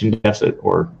 attention deficit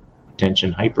or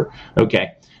attention hyper.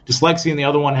 Okay. Dyslexia, and the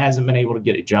other one hasn't been able to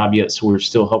get a job yet, so we're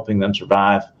still helping them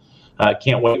survive.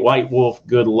 Can't wait. White Wolf,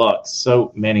 good luck.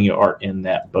 So many are in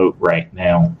that boat right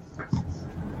now.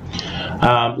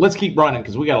 Let's keep running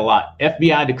because we got a lot.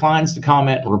 FBI declines to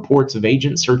comment on reports of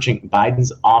agents searching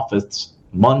Biden's office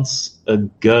months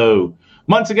ago.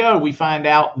 Months ago, we find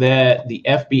out that the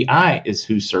FBI is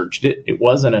who searched it. It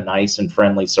wasn't a nice and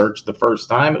friendly search the first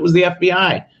time. It was the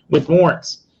FBI with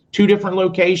warrants. 2 different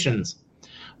locations.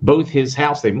 Both his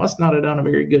house. They must not have done a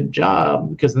very good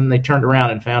job because then they turned around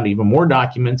and found even more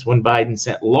documents when Biden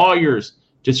sent lawyers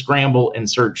to scramble and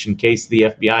search in case the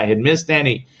FBI had missed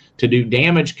any to do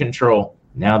damage control.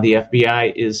 Now the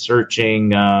FBI is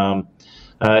searching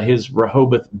his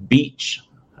Rehoboth Beach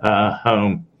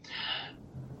home.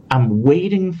 I'm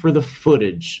waiting for the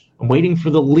footage. I'm waiting for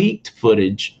the leaked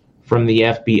footage from the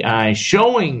FBI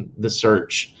showing the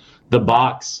search, the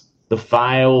box, the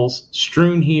files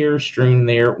strewn here, strewn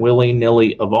there,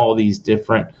 willy-nilly of all these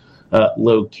different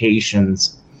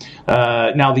locations.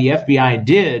 Now, the FBI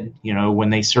did, when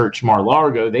they searched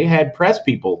Mar-a-Lago, they had press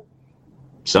people.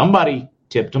 Somebody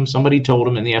tipped them. Somebody told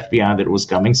them in the FBI that it was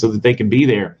coming so that they could be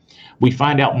there. We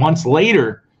find out months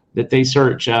later that they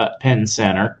search Penn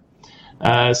Center.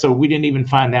 So we didn't even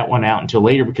find that one out until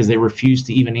later because they refused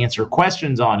to even answer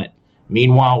questions on it.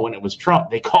 Meanwhile, when it was Trump,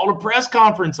 they called a press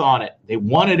conference on it. They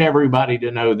wanted everybody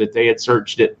to know that they had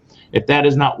searched it. If that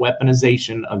is not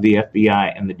weaponization of the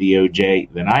FBI and the DOJ,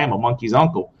 then I am a monkey's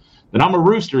uncle. Then I'm a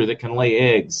rooster that can lay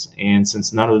eggs. And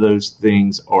since none of those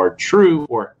things are true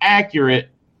or accurate,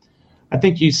 I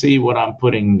think you see what I'm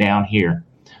putting down here.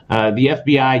 The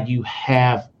FBI, you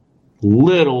have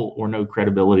little or no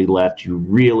credibility left. You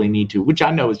really need to, which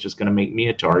I know is just going to make me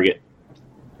a target.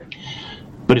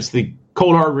 But it's the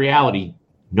cold hard reality.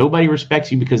 Nobody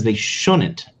respects you because they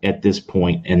shouldn't at this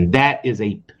point. And that is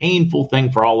a painful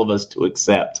thing for all of us to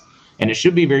accept. And it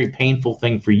should be a very painful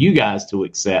thing for you guys to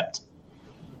accept.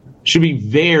 Should be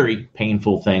very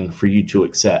painful thing for you to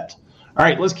accept. All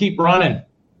right, let's keep running.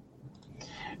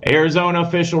 Arizona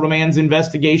official demands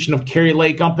investigation of Kari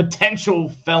Lake on potential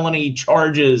felony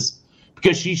charges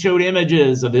because she showed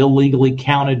images of illegally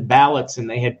counted ballots and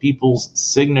they had people's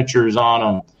signatures on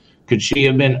them. Could she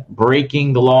have been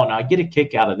breaking the law? Now, I get a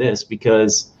kick out of this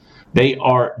because they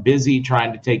are busy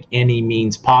trying to take any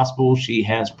means possible. She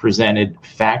has presented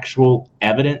factual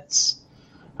evidence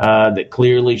that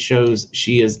clearly shows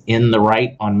she is in the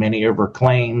right on many of her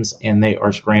claims, and they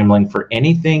are scrambling for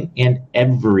anything and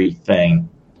everything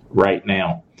right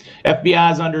now.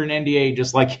 FBI is under an NDA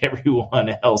just like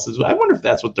everyone else is. I wonder if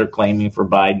that's what they're claiming for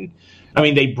Biden. I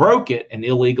mean, they broke it and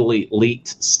illegally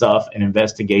leaked stuff and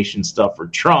investigation stuff for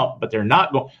Trump, but they're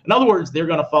not going. In other words, they're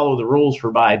going to follow the rules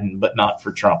for Biden, but not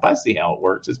for Trump. I see how it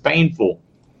works. It's painful,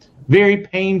 very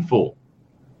painful.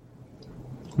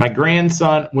 My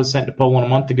grandson was sent to Poland a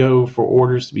month ago for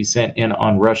orders to be sent in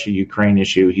on Russia-Ukraine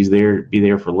issue. He's there, be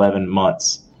there for 11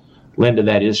 months. Linda,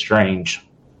 that is strange.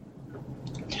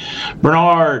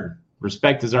 Bernard,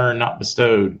 respect is earned, not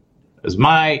bestowed. As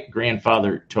my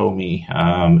grandfather told me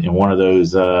in one of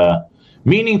those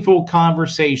meaningful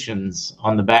conversations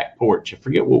on the back porch. I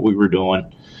forget what we were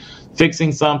doing.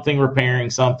 Fixing something, repairing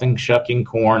something, shucking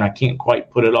corn. I can't quite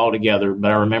put it all together,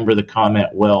 but I remember the comment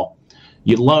well.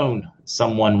 You loan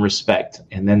someone respect,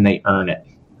 and then they earn it.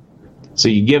 So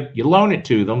you loan it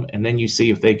to them, and then you see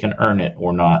if they can earn it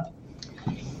or not.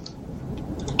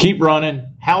 Keep running.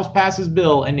 House passes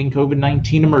bill ending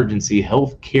COVID-19 emergency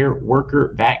healthcare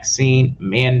worker vaccine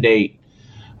mandate.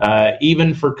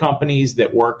 Even for companies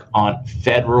that work on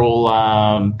federal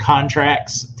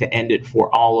contracts to end it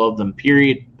for all of them,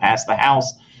 period. Passed the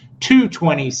House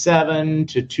 227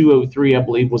 to 203, I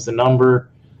believe was the number.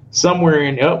 Somewhere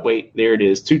in, there it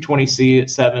is,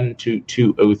 227 to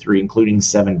 203, including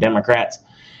 7 Democrats.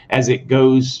 As it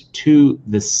goes to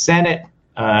the Senate,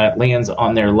 lands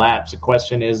on their laps. The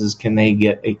question is can they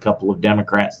get a couple of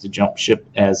Democrats to jump ship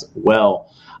as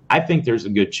well? I think there's a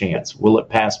good chance. Will it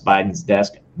pass Biden's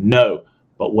desk? No.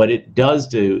 But what it does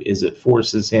do is it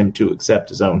forces him to accept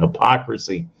his own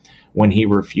hypocrisy when he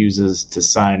refuses to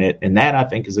sign it. And that, I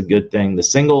think, is a good thing. The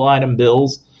single item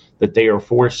bills that they are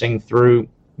forcing through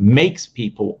makes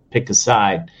people pick a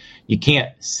side. You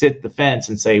can't sit the fence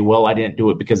and say, well, I didn't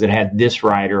do it because it had this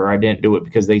right, or I didn't do it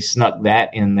because they snuck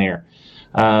that in there.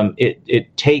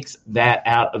 It takes that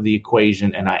out of the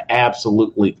equation, and I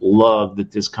absolutely love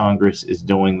that this Congress is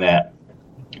doing that.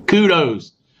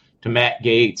 Kudos to Matt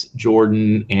Gaetz,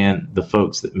 Jordan, and the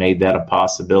folks that made that a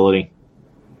possibility.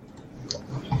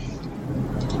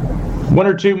 One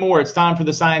or two more. It's time for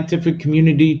the scientific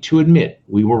community to admit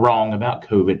we were wrong about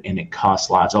COVID and it costs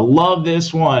lives. I love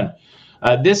this one.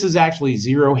 This is actually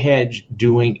Zero Hedge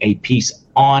doing a piece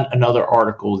on another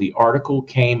article. The article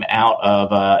came out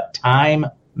of Time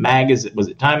Magazine. Was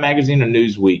it Time Magazine or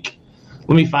Newsweek?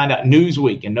 Let me find out.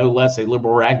 Newsweek, and no less a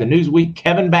liberal rag than Newsweek.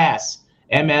 Kevin Bass,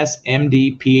 MS,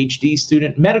 MD, PhD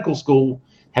student, medical school,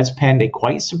 has penned a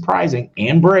quite surprising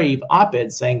and brave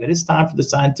op-ed saying that it's time for the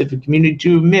scientific community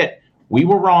to admit we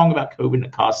were wrong about COVID and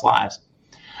it costs lives.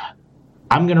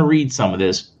 I'm going to read some of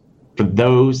this for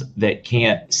those that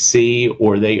can't see,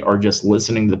 or they are just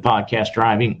listening to the podcast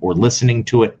driving, or listening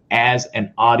to it as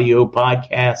an audio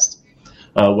podcast,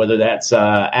 whether that's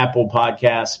Apple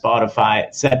Podcasts, Spotify,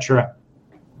 etc.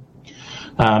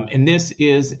 And this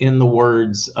is in the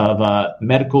words of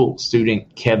medical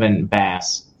student Kevin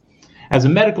Bass. As a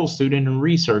medical student and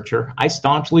researcher, I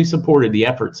staunchly supported the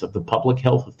efforts of the public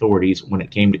health authorities when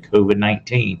it came to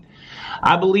COVID-19.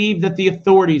 I believe that the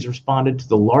authorities responded to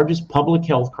the largest public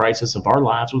health crisis of our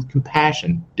lives with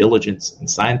compassion, diligence, and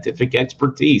scientific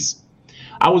expertise.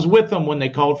 I was with them when they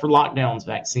called for lockdowns,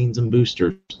 vaccines, and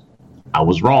boosters. I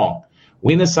was wrong.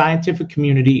 We in the scientific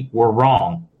community were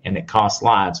wrong, and it cost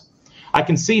lives. I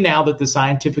can see now that the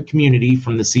scientific community,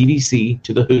 from the CDC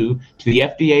to the WHO to the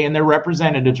FDA and their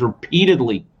representatives,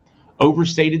 repeatedly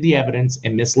overstated the evidence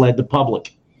and misled the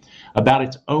public about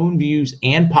its own views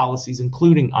and policies,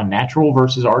 including on natural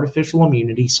versus artificial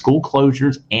immunity, school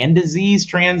closures, and disease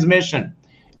transmission,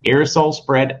 aerosol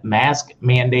spread, mask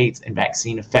mandates, and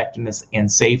vaccine effectiveness and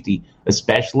safety,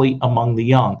 especially among the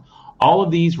young. All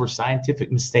of these were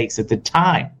scientific mistakes at the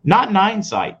time, not in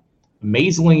hindsight.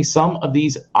 Amazingly, some of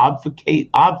these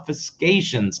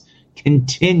obfuscations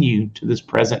continue to this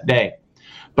present day.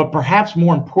 But perhaps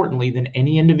more importantly than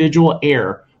any individual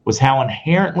error was how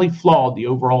inherently flawed the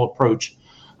overall approach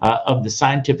of the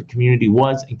scientific community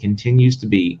was and continues to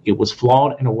be. It was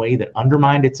flawed in a way that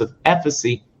undermined its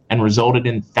efficacy and resulted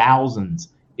in thousands,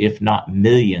 if not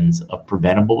millions, of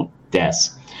preventable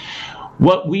deaths.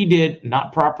 What we did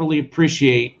not properly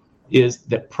appreciate is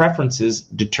that preferences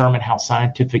determine how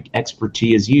scientific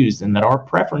expertise is used, and that our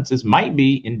preferences might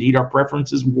be, indeed our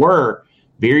preferences were,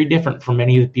 very different from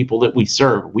many of the people that we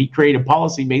serve. We created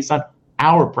policy based on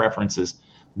our preferences,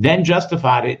 then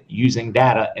justified it using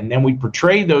data, and then we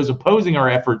portrayed those opposing our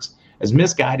efforts as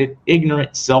misguided,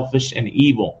 ignorant, selfish, and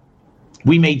evil.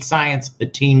 We made science a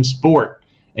team sport,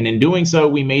 and in doing so,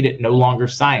 we made it no longer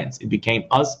science. It became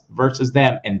us versus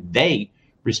them, and they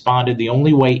responded the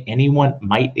only way anyone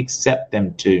might expect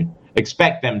them to,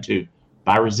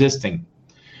 by resisting.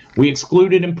 We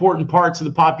excluded important parts of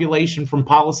the population from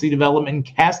policy development and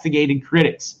castigated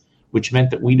critics, which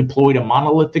meant that we deployed a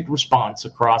monolithic response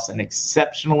across an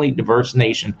exceptionally diverse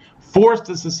nation, forced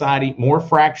a society more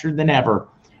fractured than ever,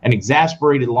 and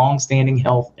exasperated long-standing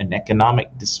health and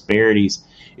economic disparities.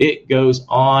 It goes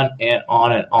on and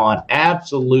on and on.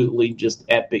 Absolutely just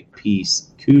epic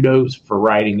piece. Kudos for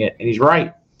writing it. And he's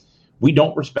right. We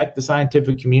don't respect the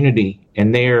scientific community,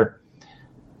 and their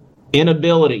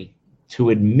inability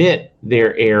to admit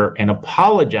their error and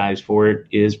apologize for it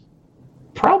is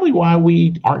probably why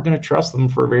we aren't going to trust them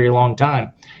for a very long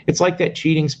time. It's like that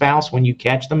cheating spouse when you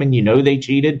catch them and you know they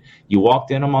cheated. You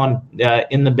walked in them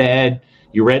in the bed,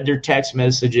 you read their text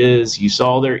messages, you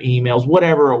saw their emails,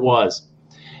 whatever it was.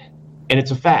 And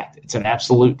it's a fact. It's an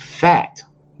absolute fact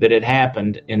that it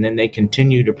happened, and then they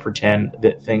continue to pretend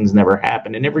that things never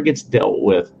happened. It never gets dealt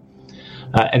with.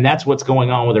 And that's what's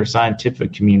going on with our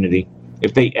scientific community.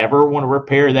 If they ever want to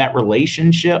repair that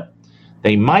relationship,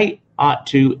 they might ought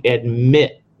to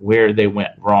admit where they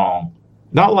went wrong.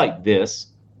 Not like this.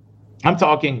 I'm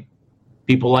talking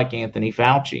people like Anthony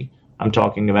Fauci. I'm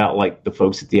talking about like the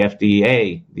folks at the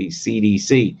FDA, the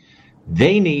CDC.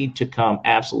 They need to come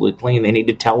absolutely clean. They need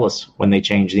to tell us when they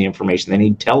change the information. They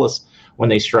need to tell us when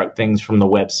they struck things from the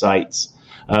websites,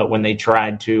 when they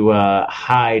tried to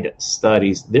hide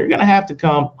studies. They're going to have to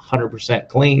come 100%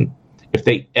 clean if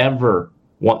they ever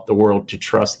want the world to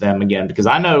trust them again, because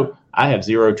I know I have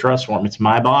zero trust for them. It's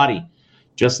my body.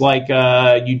 Just like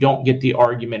you don't get the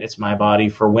argument, it's my body,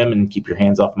 for women, keep your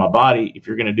hands off my body. If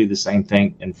you're going to do the same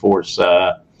thing and force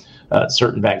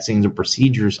certain vaccines or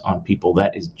procedures on people,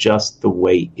 that is just the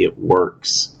way it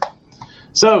works.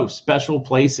 So, special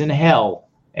place in hell,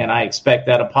 and I expect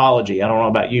that apology. I don't know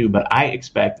about you, but I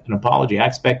expect an apology. I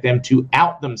expect them to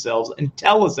out themselves and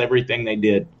tell us everything they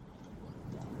did.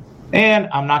 And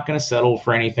I'm not going to settle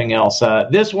for anything else.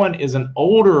 This one is an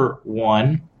older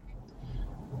one.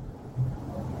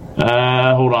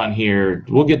 Hold on here.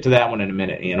 We'll get to that one in a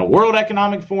minute. A World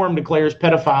Economic Forum declares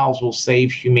pedophiles will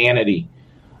save humanity.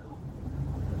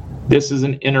 This is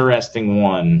an interesting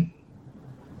one.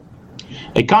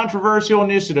 A controversial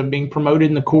initiative being promoted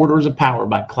in the corridors of power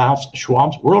by Klaus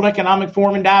Schwab's World Economic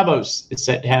Forum in Davos is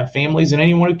set to have families and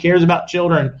anyone who cares about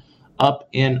children up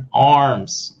in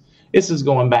arms. This is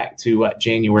going back to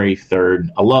January 3rd.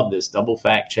 I love this. Double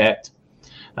fact checked.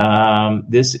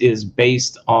 This is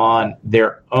based on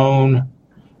their own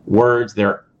words,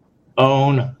 their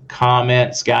own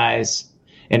comments, guys.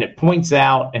 And it points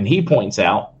out, and he points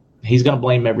out, he's going to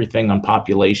blame everything on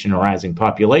population, rising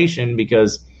population,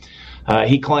 because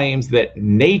he claims that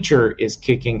nature is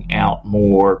kicking out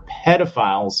more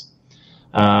pedophiles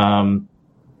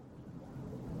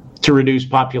to reduce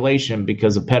population,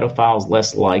 because a pedophile is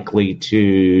less likely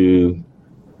to,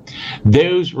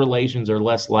 those relations are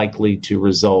less likely to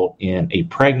result in a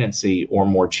pregnancy or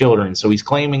more children. So he's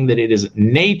claiming that it is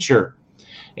nature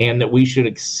and that we should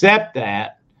accept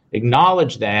that,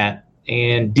 acknowledge that,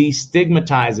 and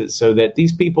destigmatize it so that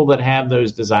these people that have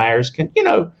those desires can,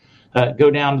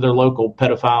 go down to their local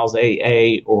pedophiles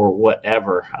AA or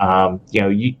whatever.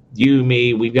 You,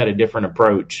 me, we've got a different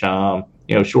approach.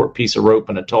 Short piece of rope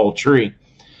and a tall tree,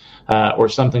 or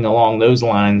something along those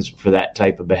lines for that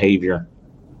type of behavior.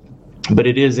 But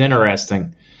it is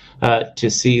interesting to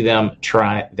see them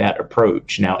try that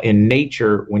approach. Now, in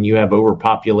nature, when you have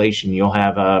overpopulation, you'll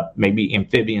have maybe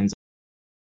amphibians.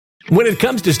 When it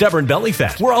comes to stubborn belly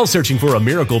fat, we're all searching for a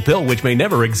miracle pill which may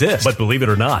never exist. But believe it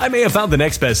or not, I may have found the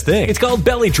next best thing. It's called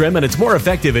Belly Trim, and it's more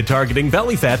effective at targeting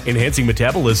belly fat, enhancing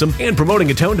metabolism, and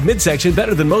promoting a toned midsection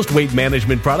better than most weight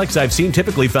management products I've seen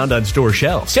typically found on store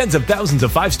shelves. Tens of thousands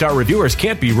of 5-star reviewers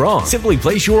can't be wrong. Simply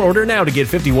place your order now to get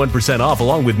 51% off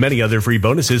along with many other free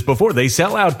bonuses before they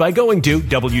sell out by going to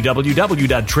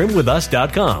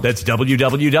www.trimwithus.com. That's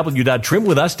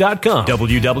www.trimwithus.com.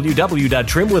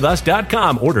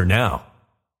 www.trimwithus.com. Order now.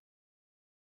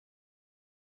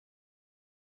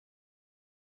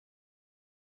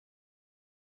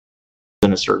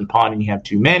 In a certain pond and you have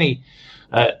too many,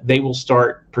 they will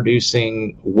start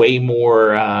producing way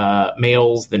more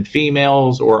males than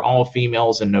females, or all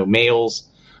females and no males.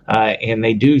 And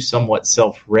they do somewhat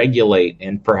self-regulate.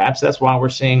 And perhaps that's why we're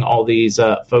seeing all these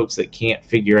folks that can't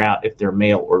figure out if they're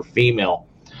male or female.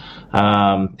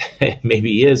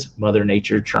 Maybe is Mother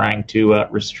Nature trying to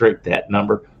restrict that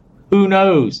number. Who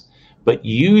knows? But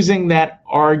using that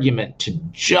argument to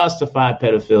justify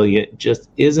pedophilia just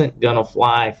isn't going to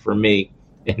fly for me.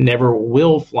 It never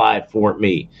will fly for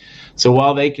me. So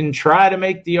while they can try to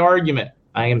make the argument,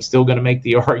 I am still going to make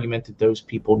the argument that those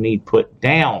people need put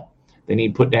down. They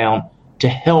need put down to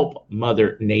help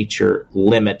Mother Nature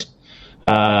limit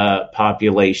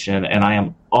population. And I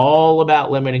am all about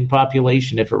limiting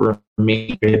population if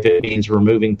it means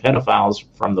removing pedophiles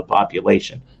from the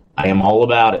population. I am all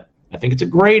about it. I think it's a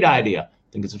great idea. I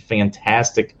think it's a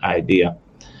fantastic idea.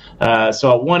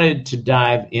 So I wanted to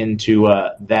dive into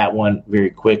that one very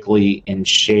quickly and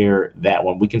share that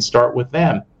one. We can start with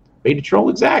them. Beta troll,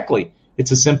 exactly.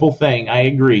 It's a simple thing. I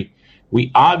agree.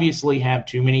 We obviously have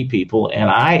too many people, and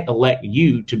I elect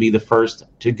you to be the first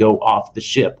to go off the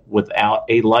ship without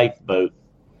a lifeboat.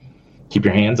 Keep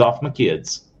your hands off my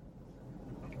kids.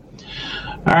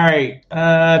 All right,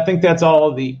 I think that's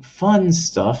all the fun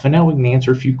stuff, and now we can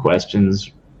answer a few questions,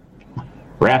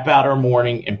 wrap out our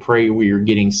morning, and pray we are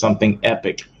getting something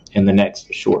epic in the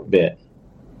next short bit.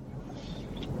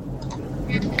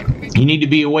 You need to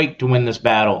be awake to win this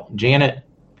battle. Janet,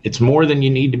 it's more than you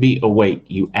need to be awake.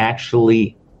 You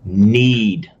actually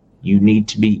need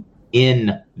to be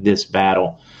in this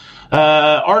battle.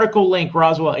 Article link,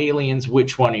 Roswell aliens,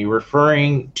 which one? Are you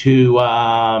referring to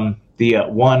the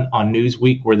one on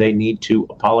Newsweek where they need to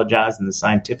apologize and the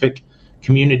scientific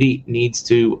community needs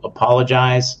to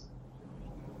apologize?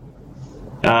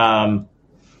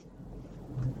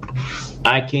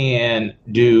 I can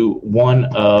do one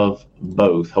of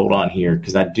both. Hold on here,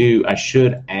 because I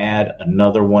should add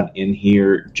another one in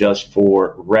here just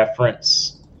for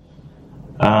reference.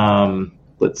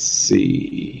 Let's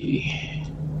see.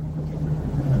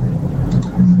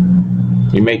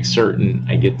 You make certain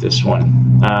I get this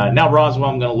one. Now,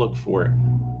 Roswell, I'm going to look for it.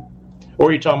 Or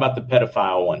are you talking about the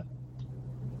pedophile one?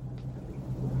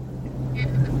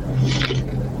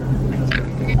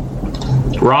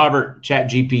 Robert,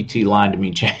 ChatGPT lied to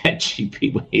me.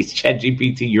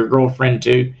 ChatGPT, your girlfriend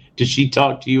too? Does she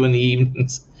talk to you in the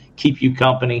evenings? Keep you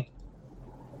company?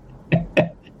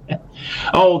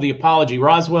 Oh, the apology.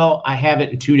 Roswell, I have it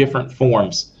in two different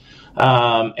forms.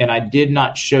 And I did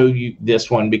not show you this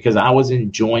one because I was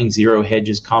enjoying Zero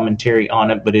Hedge's commentary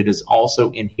on it, but it is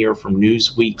also in here from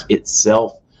Newsweek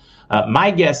itself.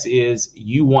 My guess is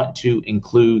you want to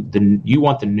include the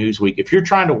Newsweek. If you're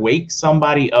trying to wake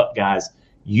somebody up, guys,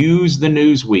 use the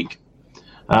Newsweek.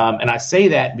 And I say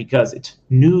that because it's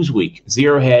Newsweek.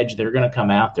 Zero Hedge, they're going to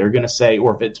come out. They're going to say,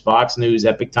 or if it's Fox News,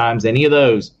 Epic Times, any of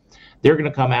those, they're going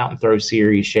to come out and throw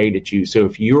serious shade at you. So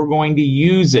if you're going to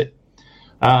use it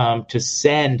to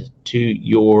send to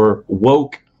your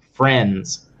woke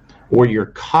friends or your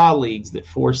colleagues that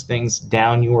force things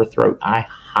down your throat, I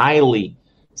highly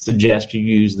suggest you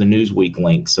use the Newsweek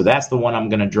link. So that's the one I'm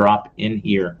going to drop in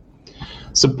here.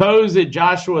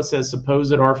 Joshua says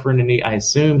supposed R for Indonesia. I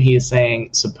assume he is saying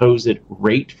supposed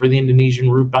rate for the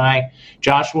Indonesian rupee.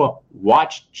 Joshua,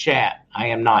 watch chat. I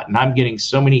am not. And I'm getting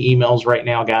so many emails right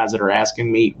now, guys, that are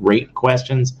asking me rate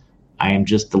questions. I am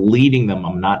just deleting them.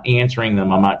 I'm not answering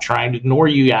them. I'm not trying to ignore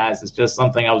you guys. It's just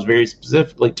something I was very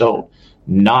specifically told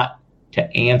not to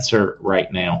answer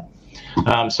right now.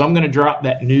 So I'm going to drop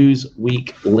that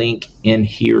Newsweek link in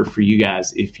here for you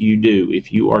guys. If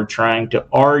you are trying to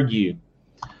argue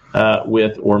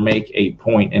with or make a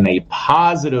point in a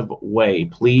positive way,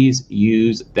 please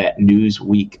use that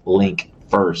Newsweek link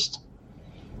first.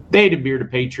 Data Bearded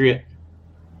Patriot.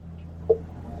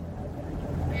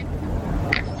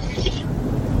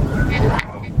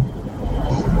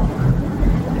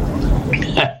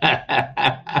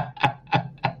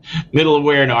 Middle of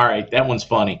wearing. All right, that one's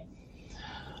funny.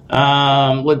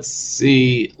 Let's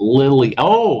see. Lily.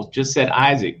 Oh, just said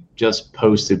Isaac. just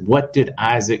posted. What did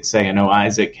Isaac say? I know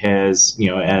Isaac has,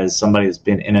 as somebody that's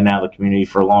been in and out of the community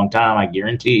for a long time, I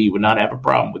guarantee he would not have a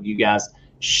problem with you guys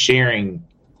sharing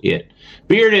it.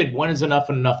 Bearded, when is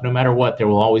enough enough? No matter what, there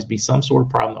will always be some sort of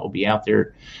problem that will be out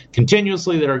there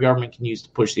continuously that our government can use to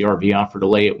push the RV off or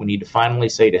delay it. We need to finally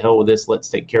say to hell with this. Let's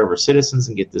take care of our citizens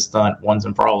and get this done once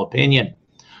and for all. Opinion.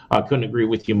 I couldn't agree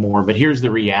with you more. But here's the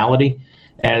reality.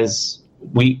 As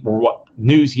we were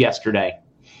news yesterday,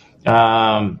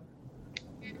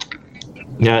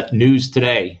 news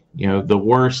today, the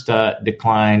worst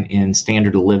decline in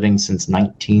standard of living since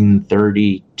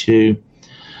 1932.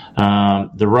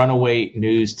 The runaway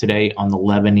news today on the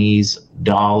Lebanese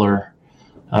dollar,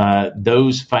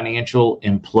 those financial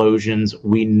implosions,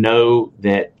 we know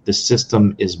that the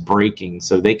system is breaking.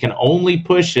 So they can only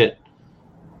push it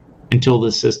until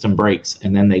the system breaks,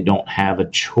 and then they don't have a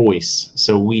choice.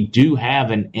 So we do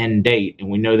have an end date, and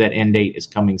we know that end date is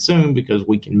coming soon because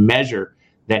we can measure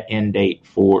that end date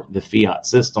for the fiat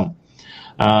system.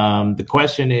 The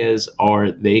question is,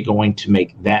 are they going to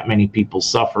make that many people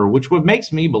suffer? Which what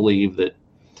makes me believe that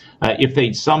if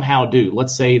they somehow do,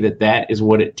 let's say that is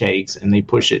what it takes, and they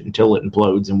push it until it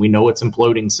implodes, and we know it's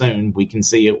imploding soon. We can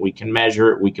see it, we can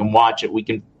measure it, we can watch it, we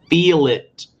can feel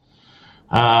it.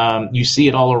 You see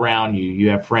it all around you. You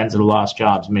have friends that have lost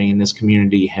jobs. Many in this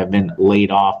community have been laid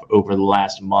off over the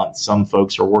last month. Some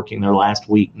folks are working their last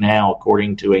week now,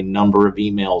 according to a number of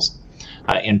emails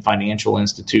in financial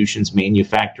institutions,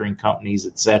 manufacturing companies,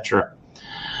 etc.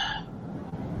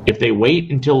 If they wait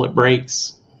until it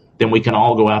breaks, then we can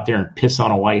all go out there and piss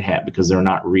on a white hat because they're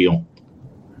not real.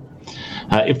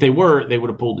 If they were, they would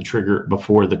have pulled the trigger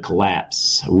before the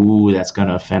collapse. Ooh, that's going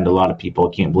to offend a lot of people.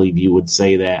 I can't believe you would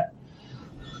say that.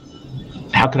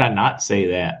 How could I not say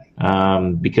that?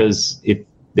 Because if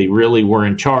they really were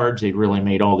in charge, they really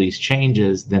made all these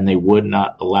changes, then they would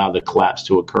not allow the collapse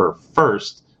to occur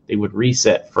first. They would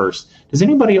reset first. Does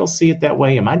anybody else see it that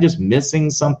way? Am I just missing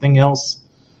something else?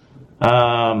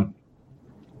 A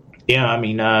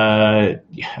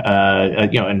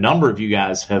number of you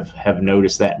guys have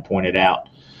noticed that and pointed out.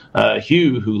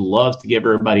 Hugh, who loves to give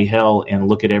everybody hell and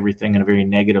look at everything in a very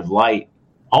negative light,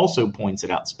 also points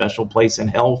it out. Special place in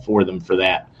hell for them for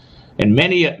that. And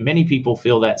many people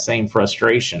feel that same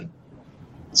frustration.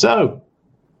 So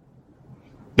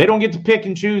they don't get to pick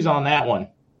and choose on that one.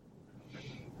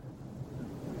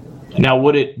 Now,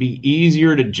 would it be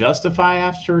easier to justify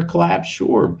after a collapse?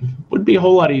 Sure. Would be a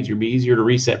whole lot easier. It'd be easier to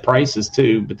reset prices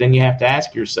too. But then you have to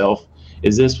ask yourself,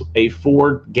 is this a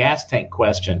Ford gas tank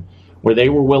question, where they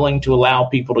were willing to allow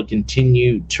people to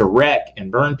continue to wreck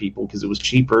and burn people because it was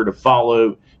cheaper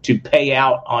to pay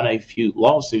out on a few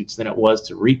lawsuits than it was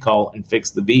to recall and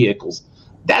fix the vehicles?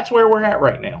 That's where we're at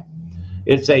right now.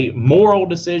 It's a moral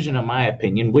decision, in my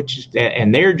opinion,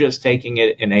 and they're just taking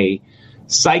it in a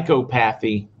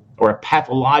psychopathy or a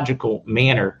pathological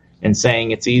manner and saying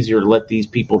it's easier to let these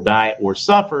people die or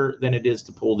suffer than it is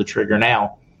to pull the trigger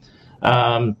now.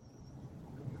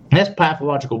 That's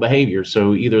pathological behavior.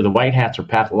 So either the white hats are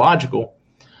pathological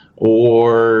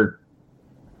or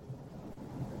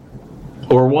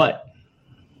what?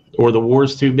 Or the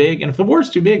war's too big. And if the war's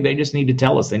too big, they just need to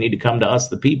tell us. They need to come to us,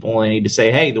 the people, and they need to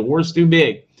say, hey, the war's too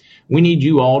big. We need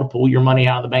you all to pull your money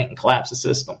out of the bank and collapse the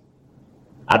system.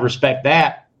 I'd respect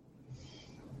that.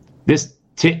 This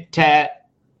tit-tat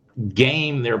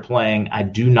game they're playing, I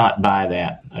do not buy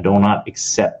that. I do not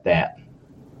accept that.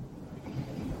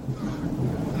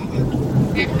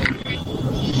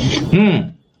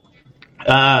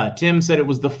 Tim said it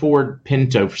was the Ford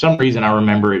Pinto. For some reason, I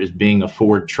remember it as being a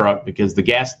Ford truck because the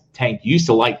gas tank used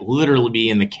to literally be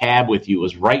in the cab with you. It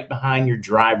was right behind your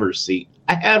driver's seat.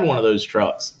 I had one of those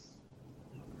trucks.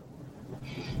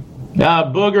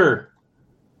 Booger.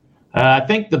 I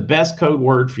think the best code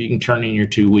word for you can turn in your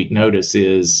 2-week notice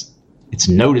is it's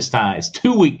notice time. It's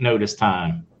 2-week notice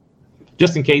time.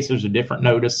 Just in case there's a different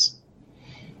notice.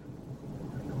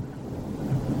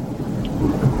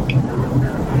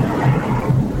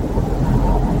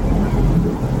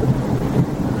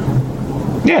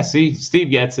 Yeah, see, Steve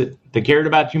gets it. If they cared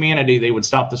about humanity, they would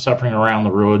stop the suffering around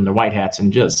the road and the white hats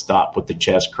and just stop with the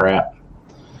chess crap.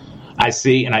 I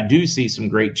do see some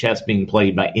great chess being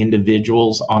played by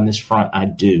individuals on this front. I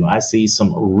do. I see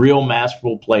some real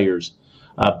masterful players,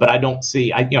 but I don't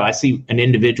see. I see an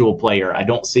individual player. I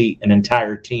don't see an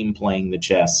entire team playing the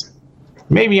chess.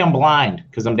 Maybe I'm blind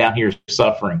because I'm down here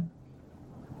suffering.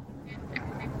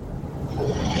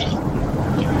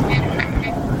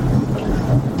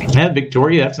 Yeah,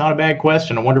 Victoria, that's not a bad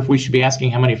question. I wonder if we should be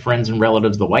asking how many friends and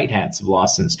relatives the white hats have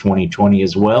lost since 2020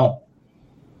 as well.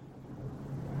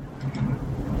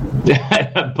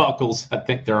 Buckles, I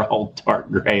think they're all dark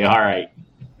gray. All right.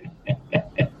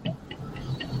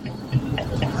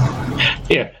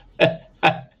 Here. All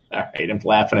right, I'm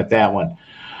laughing at that one.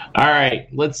 All right,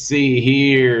 let's see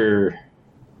here.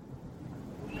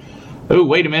 Oh,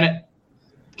 wait a minute.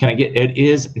 It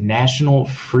is National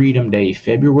Freedom Day,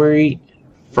 February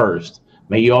 1st.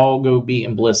 May you all go be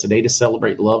in bliss. A day to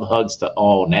celebrate love, hugs to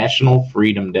all. National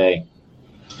Freedom Day.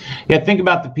 Yeah, think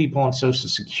about the people on Social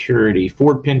Security.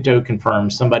 Ford Pinto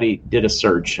confirms. Somebody did a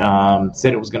search.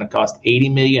 Said it was going to cost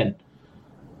 $80 million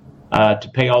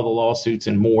to pay all the lawsuits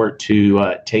and more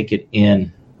to take it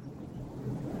in.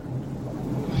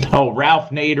 Oh,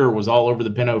 Ralph Nader was all over the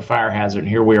Pinto fire hazard, and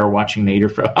here we are watching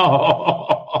Nader from.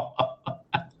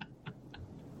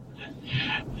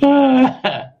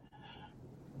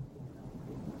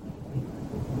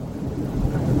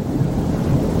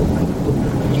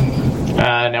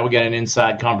 Now we got an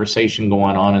inside conversation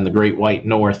going on in the Great White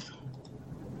North.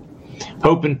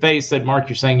 Hope and Faith said, Mark,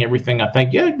 you're saying everything I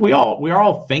think. Yeah, we are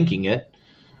all thinking it.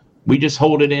 We just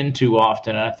hold it in too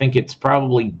often. And I think it's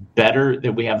probably better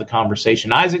that we have the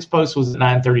conversation. Isaac's post was at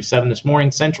 9:37 this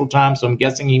morning Central Time, so I'm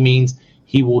guessing he means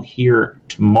he will hear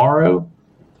tomorrow.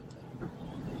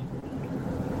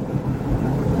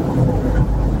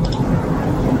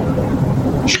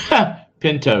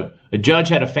 Pinto. A judge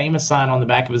had a famous sign on the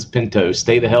back of his Pinto,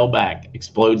 "Stay the hell back,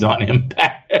 explodes on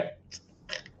impact."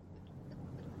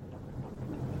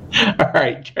 All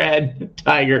right, Trad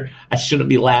Tiger. I shouldn't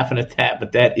be laughing at that,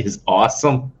 but that is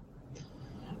awesome.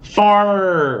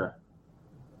 Farmer.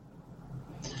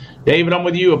 David, I'm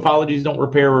with you. Apologies don't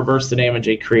repair, reverse the damage.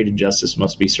 A created justice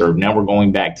must be served. Now we're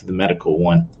going back to the medical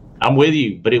one. I'm with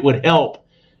you, but it would help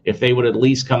if they would at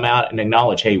least come out and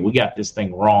acknowledge, hey, we got this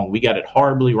thing wrong. We got it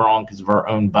horribly wrong because of our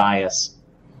own bias.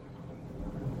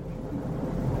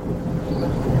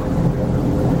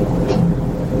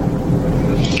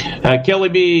 Kelly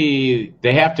B.,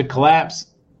 they have to collapse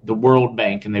the World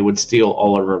Bank and they would steal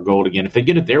all of our gold again. If they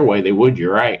get it their way, they would.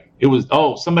 You're right. It was,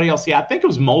 somebody else. Yeah, I think it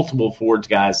was multiple Fords,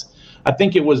 guys. I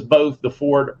think it was both the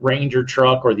Ford Ranger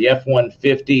truck or the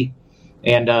F-150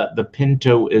 and the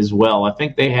Pinto as well. I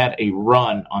think they had a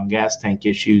run on gas tank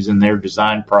issues in their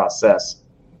design process.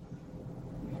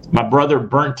 My brother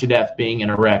burnt to death being in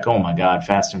a wreck. Oh, my God,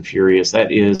 Fast and Furious.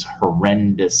 That is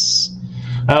horrendous.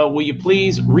 Will you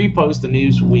please repost the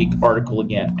Newsweek article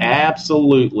again?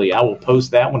 Absolutely. I will post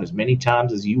that one as many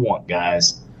times as you want,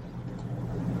 guys.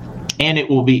 And it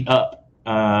will be up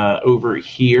over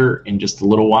here in just a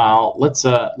little while. Let's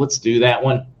do that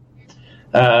one.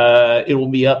 It will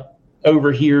be up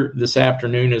over here this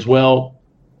afternoon as well.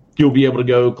 You'll be able to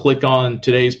go click on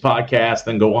today's podcast,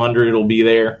 then go under. It'll be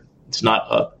there. It's not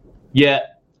up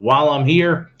yet. While I'm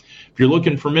here, if you're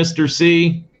looking for Mr.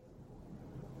 C,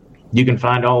 you can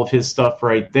find all of his stuff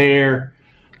right there.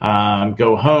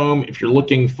 Go home. If you're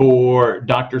looking for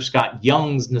Dr. Scott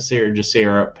Young's Nasera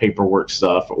Jacera paperwork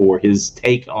stuff or his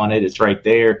take on it, it's right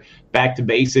there. Back to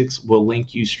Basics will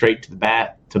link you straight to the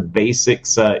Back to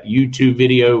Basics YouTube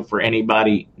video for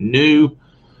anybody new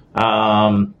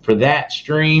for that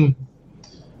stream.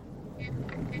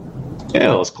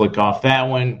 Yeah, let's click off that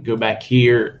one. Go back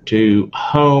here to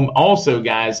home. Also,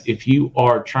 guys, if you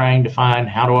are trying to find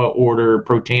how do I order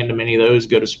Protandim, any of those,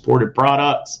 go to supported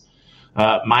products.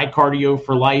 My Cardio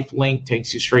for Life link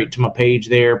takes you straight to my page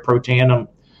there. Protandim.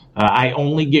 I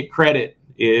only get credit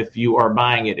if you are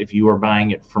buying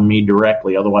it from me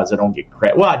directly. Otherwise, I don't get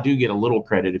credit. Well, I do get a little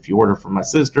credit if you order from my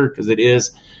sister because it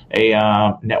is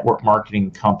a network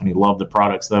marketing company. Love the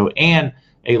products, though. And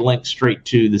a link straight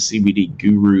to the CBD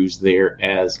gurus there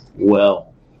as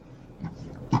well.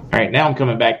 All right, now I'm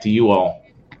coming back to you all.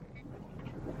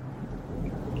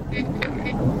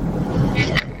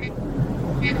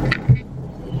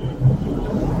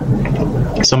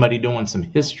 Somebody doing some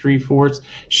history for us.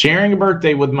 Sharing a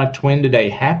birthday with my twin today.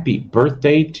 Happy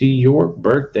birthday to your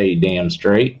birthday, damn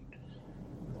straight.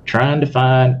 Trying to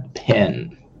find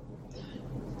pen.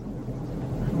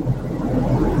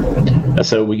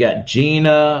 So we got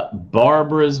Gina,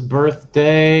 Barbara's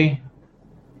birthday.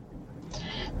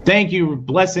 Thank you.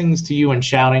 Blessings to you and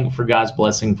shouting for God's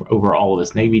blessing over all of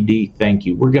us. Navy D, thank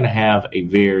you. We're going to have a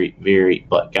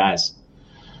but guys,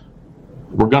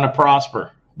 we're going to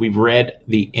prosper. We've read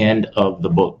the end of the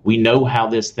book. We know how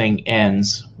this thing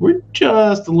ends. We're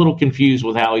just a little confused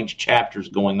with how each chapter is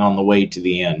going on the way to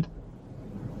the end.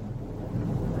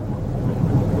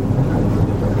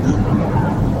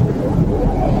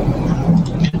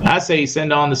 I say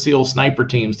send on the SEAL sniper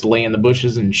teams to lay in the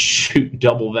bushes and shoot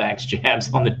double vax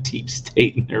jabs on the deep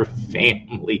state and their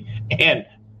family. And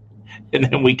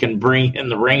then we can bring in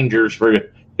the Rangers for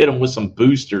hit them with some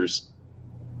boosters.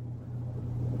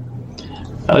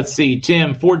 Let's see.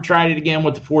 Tim, Ford tried it again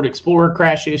with the Ford Explorer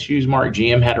crash issues. Mark,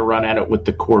 GM had to run at it with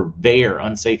the Corvair,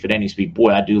 unsafe at any speed.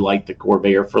 Boy, I do like the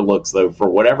Corvair for looks, though. For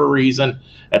whatever reason,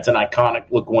 that's an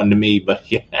iconic look one to me. But,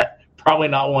 yeah, probably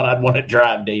not one I'd want to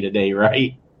drive day to day,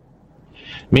 right?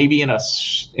 Maybe in a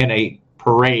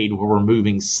parade where we're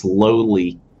moving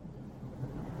slowly.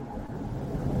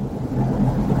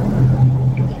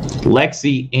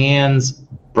 Lexi Ann's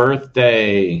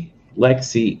birthday.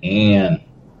 Lexi Ann.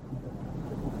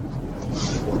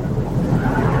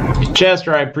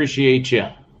 Chester, I appreciate you.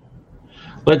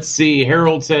 Let's see.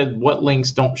 Harold said, what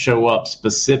links don't show up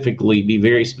specifically? Be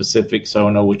very specific so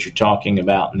I know what you're talking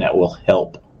about, and that will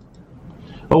help.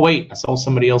 Oh, wait. I saw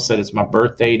somebody else said it's my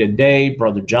birthday today.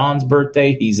 Brother John's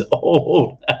birthday. He's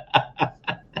old.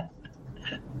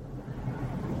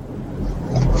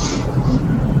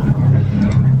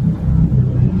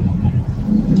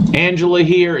 Angela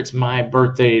here. It's my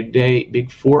birthday today. Big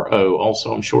 4-0.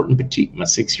 Also, I'm short and petite. My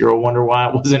 6-year-old wonder why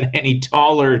I wasn't any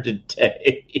taller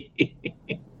today.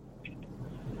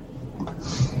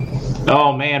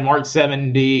 Oh, man.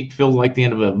 MarkZ feels like the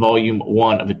end of a volume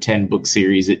 1 of a 10-book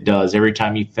series. It does. Every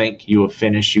time you think you have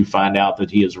finished, you find out that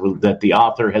that the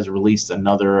author has released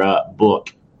another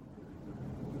book.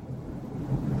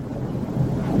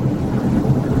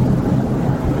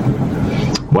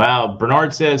 Wow,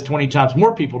 Bernard says 20 times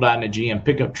more people died in a GM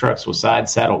pickup trucks with side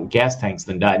saddle gas tanks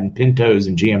than died in Pintos,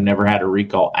 and GM never had a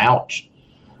recall. Ouch.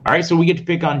 All right, so we get to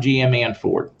pick on GM and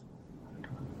Ford.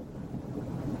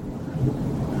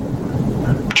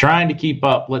 Trying to keep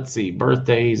up. Let's see.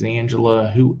 Birthdays,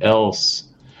 Angela. Who else?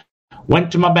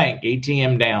 Went to my bank.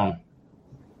 ATM down.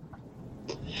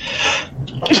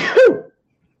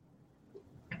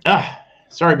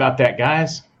 Sorry about that,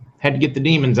 guys. Had to get the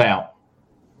demons out.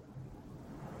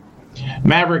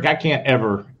 Maverick, I can't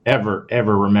ever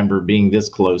remember being this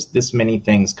close, this many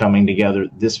things coming together,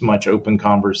 this much open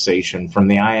conversation from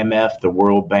the IMF, the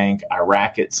World Bank,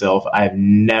 Iraq itself. I've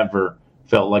never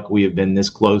felt like we have been this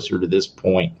closer to this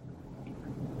point.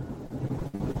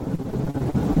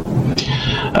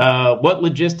 What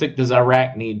logistic does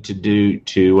Iraq need to do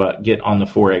to get on the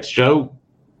Forex? Joe,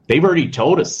 they've already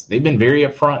told us. They've been very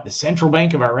upfront. The Central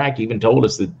Bank of Iraq even told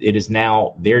us that it is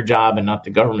now their job and not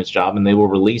the government's job, and they will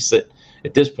release it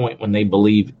at this point when they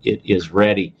believe it is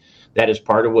ready. That is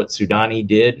part of what Soudani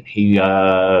did. He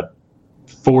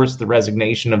forced the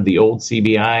resignation of the old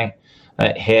CBI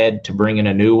head to bring in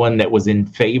a new one that was in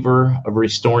favor of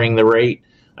restoring the rate.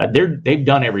 They've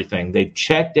done everything. They've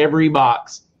checked every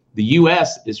box. The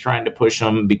U.S. is trying to push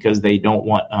them because they don't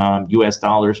want U.S.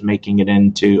 dollars making it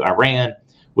into Iran,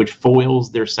 which foils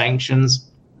their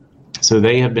sanctions. So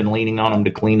they have been leaning on them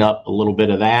to clean up a little bit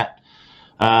of that.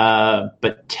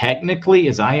 But technically,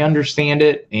 as I understand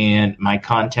it, and my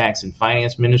contacts in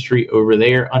finance ministry over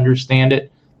there understand it,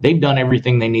 they've done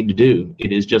everything they need to do.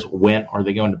 It is just when are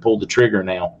they going to pull the trigger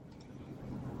now?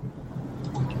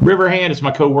 Riverhand, it's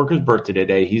my co-worker's birthday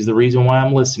today. He's the reason why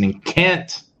I'm listening.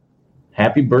 Kent.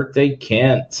 Happy birthday,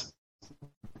 Kent.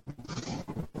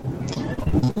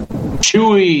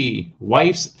 Chewy,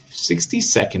 wife's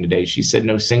 62nd today. She said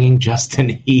no singing, just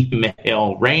an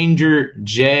email. Ranger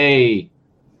J,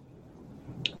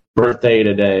 birthday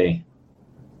today.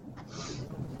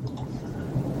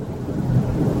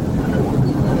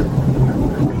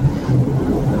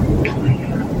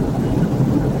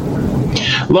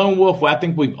 Lone Wolf, I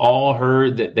think we've all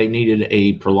heard that they needed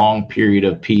a prolonged period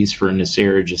of peace for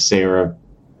NESARA GESARA,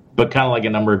 but kind of like a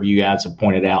number of you guys have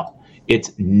pointed out,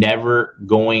 it's never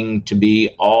going to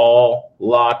be all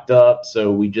locked up,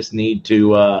 so we just need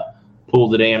to pull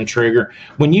the damn trigger.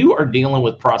 When you are dealing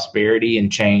with prosperity and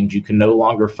change, you can no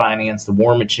longer finance the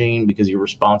war machine because you're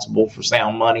responsible for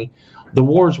sound money. The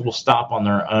wars will stop on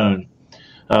their own.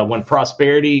 When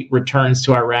prosperity returns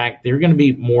to Iraq, they're going to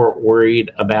be more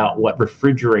worried about what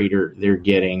refrigerator they're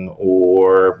getting,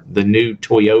 or the new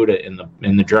Toyota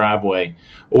in the driveway,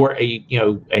 or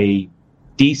a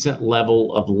decent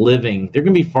level of living. They're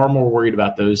going to be far more worried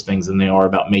about those things than they are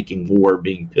about making war,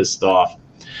 being pissed off.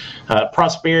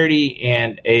 Prosperity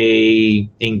and a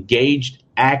engaged,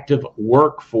 active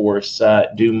workforce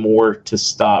do more to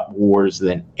stop wars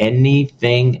than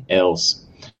anything else.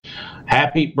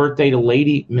 Happy birthday to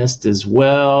Lady Mist as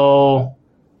well.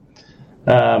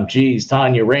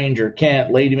 Tanya, Ranger,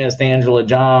 Kent, Lady Mist, Angela,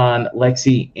 John,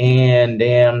 Lexi, Ann,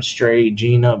 Damn Stray,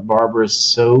 Gina, Barbara,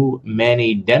 so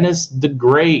many. Dennis the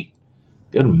Great.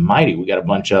 Good almighty, we got a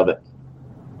bunch of it.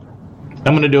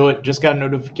 I'm going to do it. Just got a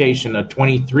notification. A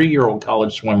 23-year-old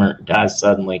college swimmer dies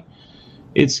suddenly.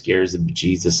 It scares the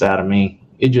bejesus out of me.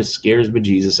 It just scares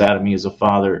bejesus out of me as a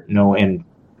father. No, and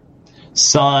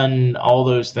sun, all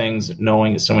those things,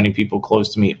 knowing that so many people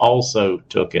close to me also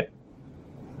took it.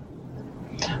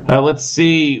 Let's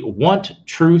see. Want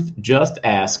truth, just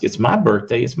ask. It's my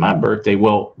birthday. It's my birthday.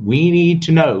 Well, we need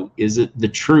to know, is it the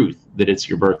truth that it's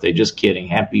your birthday? Just kidding.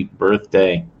 Happy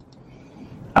birthday.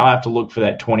 I'll have to look for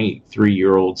that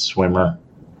 23-year-old swimmer.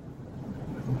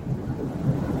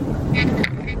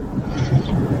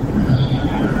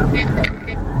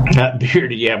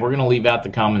 Bearded, yeah, we're going to leave out the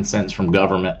common sense from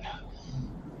government.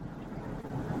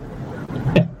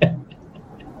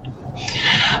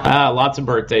 Lots of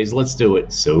birthdays. Let's do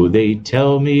it. So they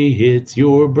tell me it's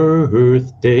your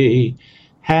birthday.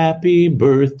 Happy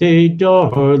birthday,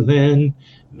 darling.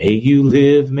 May you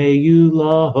live, may you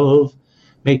love.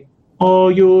 May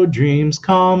all your dreams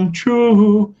come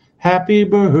true. Happy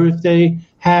birthday,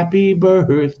 happy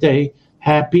birthday,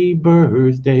 happy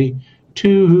birthday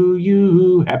to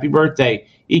you. Happy birthday.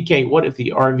 EK, what if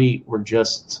the RV were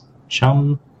just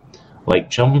chum?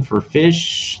 Like chum for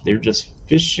fish? They're just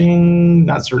fishing?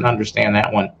 Not certain to understand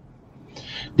that one.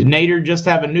 Did Nader just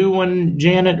have a new one,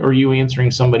 Janet, or are you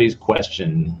answering somebody's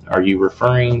question? Are you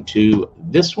referring to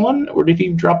this one, or did he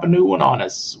drop a new one on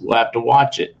us? We'll have to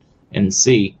watch it and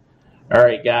see. All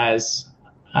right, guys.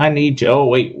 I need to... Oh,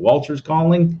 wait. Walter's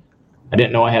calling? I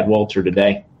didn't know I had Walter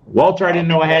today. Walter, I didn't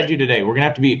know I had you today. We're going to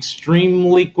have to be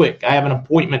extremely quick. I have an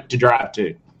appointment to drive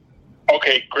to.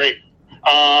 Okay, great.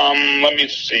 Let me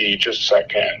see. Just a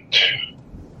second.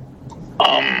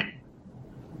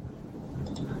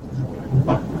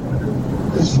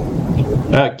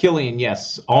 Killian,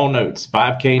 yes. All notes.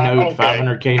 5K note, okay.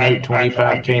 500K note,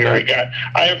 25K note.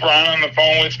 I have Ron on the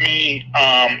phone with me.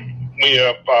 We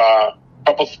have a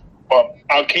couple... Well,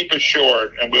 I'll keep it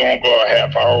short, and we won't go a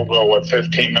half hour. We'll go,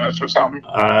 15 minutes or something?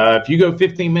 If you go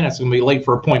 15 minutes, we're going to be late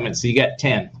for appointments, so you got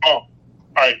 10. Oh, all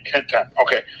right, 10.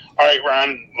 Okay. All right,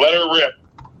 Ron, let her rip.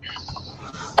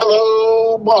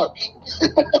 Hello, Mark.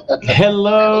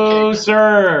 Hello,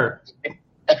 sir.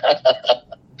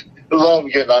 Love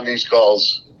getting on these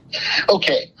calls.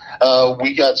 Okay,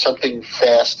 we got something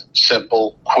fast,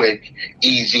 simple, quick,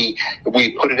 easy.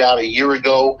 We put it out a year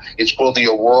ago. It's called the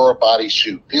Aurora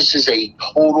Bodysuit. This is a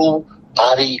total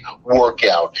body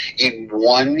workout in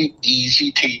one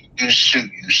easy-to-use suit.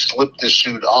 You slip the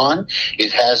suit on.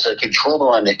 It has a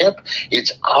controller on the hip.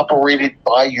 It's operated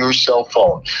by your cell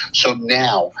phone. So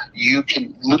now you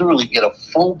can literally get a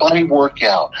full-body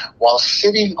workout while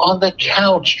sitting on the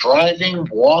couch, driving,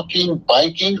 walking,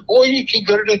 biking, or you can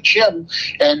go to the gym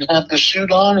and have the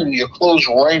suit on and your clothes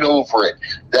right over it.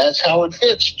 That's how it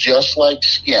fits, just like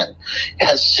skin. It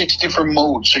has 6 different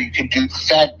modes, so you can do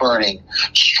fat burning,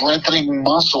 strengthening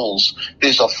muscles.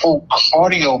 There's a full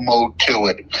cardio mode to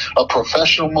it. A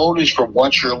professional mode is for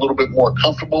once you're a little bit more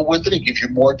comfortable with it. It gives you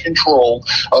more control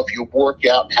of your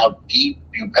workout and how deep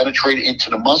you penetrate into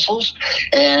the muscles.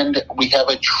 And we have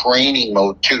a training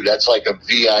mode too. That's like a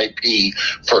VIP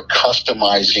for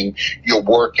customizing your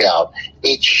workout.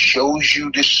 It shows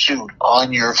you the suit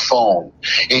on your phone.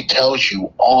 It tells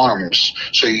you arms,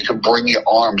 so you can bring your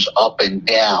arms up and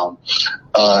down,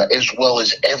 as well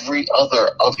as every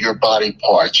other of your body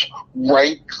parts,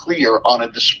 right clear on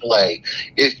a display.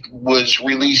 It was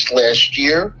released last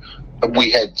year.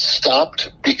 We had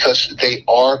stopped because they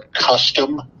are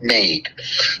custom made.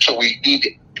 So we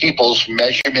need people's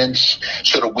measurements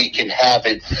so that we can have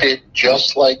it fit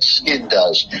just like skin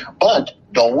does. But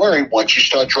don't worry, once you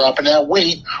start dropping that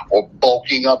weight or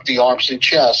bulking up the arms and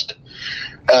chest,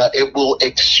 it will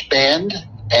expand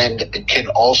and can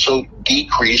also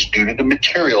decrease due to the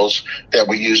materials that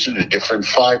we use in the different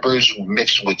fibers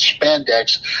mixed with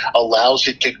spandex, allows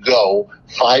it to go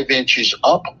 5 inches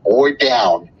up or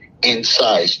down in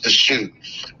size, the suit,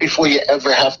 before you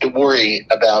ever have to worry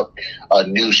about a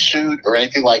new suit or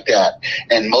anything like that.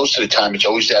 And most of the time, it's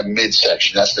always that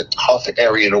midsection. That's the tough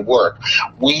area to work.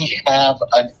 We have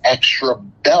an extra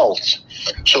belt.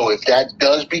 So if that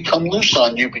does become loose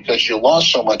on you because you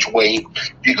lost so much weight,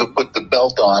 you could put the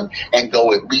belt on and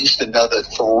go at least another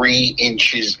 3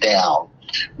 inches down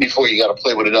before you got to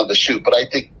play with another suit. But I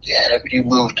think if you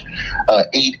moved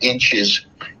 8 inches,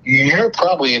 you're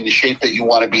probably in the shape that you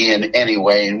want to be in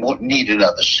anyway and wouldn't need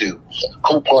another suit. The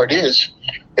cool part is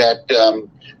that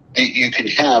you can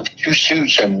have 2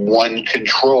 suits and 1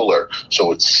 controller,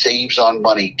 so it saves on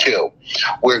money too.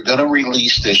 We're going to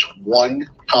release this one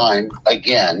time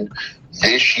again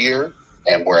this year,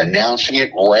 and we're announcing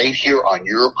it right here on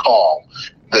your call.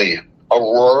 The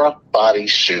Aurora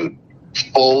Bodysuit.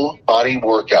 Full body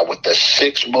workout with the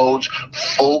 6 modes,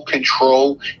 full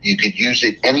control. You could use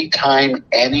it anytime,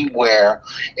 anywhere,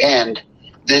 and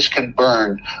this can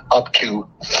burn up to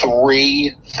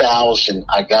 3,000.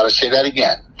 I gotta say that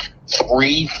again.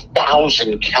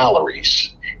 3,000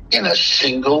 calories in a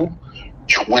single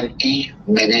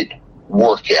 20-minute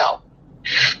workout.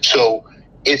 So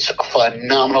it's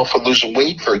phenomenal for losing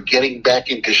weight, for getting back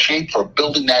into shape, for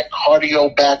building that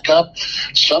cardio back up.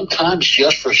 Sometimes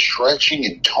just for stretching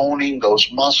and toning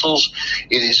those muscles,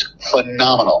 it is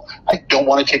phenomenal. I don't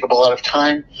want to take up a lot of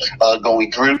time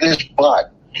going through this,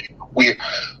 but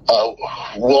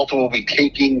Walter will be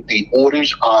taking the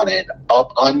orders on it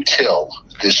up until,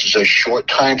 this is a short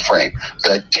time frame,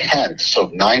 the 10th,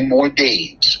 so 9 more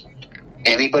days.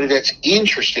 Anybody that's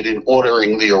interested in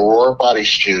ordering the Aurora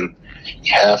bodysuit,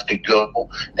 you have to go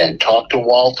and talk to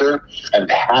Walter, and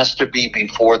it has to be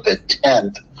before the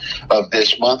 10th of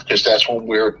this month, because that's when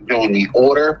we're doing the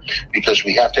order, because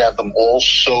we have to have them all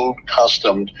sewed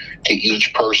custom to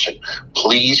each person.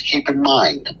 Please keep in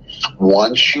mind,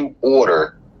 once you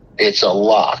order, it's a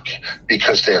lock,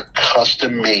 because they're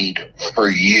custom made for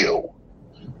you.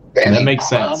 And that makes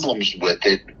sense. Problems with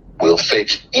it, we'll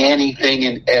fix anything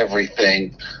and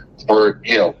everything. For,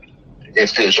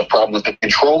 if there's a problem with the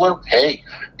controller, hey,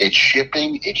 it's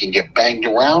shipping, it can get banged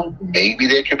around, maybe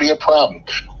there could be a problem.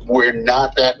 We're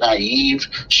not that naive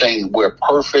saying we're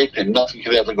perfect and nothing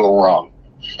could ever go wrong.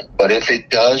 But if it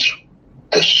does,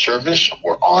 the service,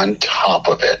 we're on top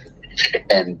of it.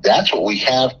 And that's what we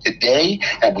have today,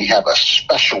 and we have a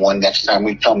special one next time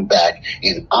we come back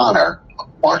in honor of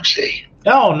MarkZ.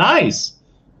 Oh, nice.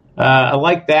 I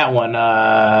like that one.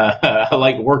 I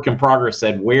like Work in Progress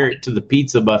said, wear it to the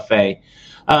pizza buffet.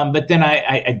 But then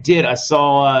I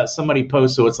saw somebody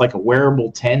post, so it's like a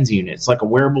wearable TENS unit. It's like a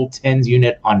wearable TENS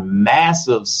unit on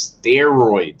massive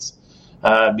steroids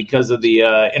because of the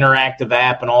interactive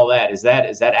app and all that. Is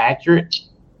that accurate?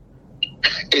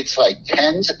 It's like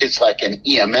TENS. It's like an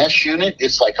EMS unit.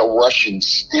 It's like a Russian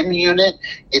stim unit.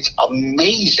 It's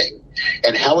amazing.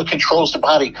 And how it controls the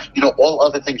body, all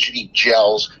other things you need,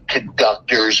 gels,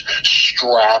 conductors,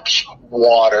 straps,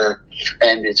 water,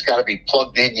 and it's got to be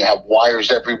plugged in. You have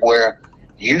wires everywhere.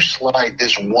 You slide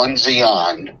this onesie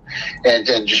on and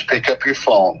then just pick up your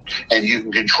phone, and you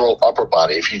can control upper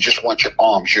body. If you just want your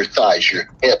arms, your thighs, your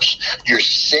hips, your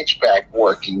six-pack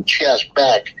working, chest,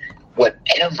 back,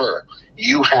 whatever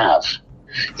you have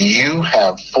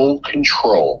full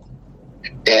control.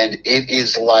 And it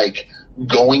is like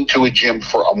going to a gym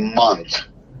for a month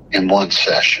in one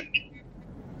session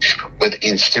with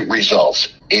instant results.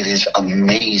 It is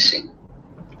amazing.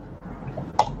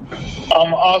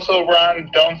 Also, Ron,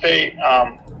 don't they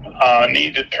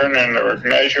need to turn in their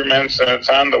measurements? And it's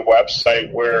on the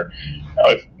website where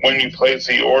when you place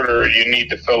the order, you need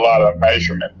to fill out a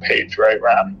measurement page, right,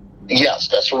 Ron? Yes,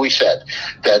 that's what we said,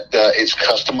 that it's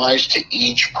customized to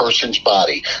each person's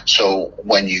body. So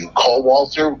when you call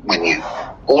Walter, when you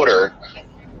order,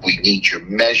 we need your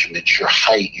measurements, your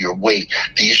height, your weight.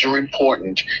 These are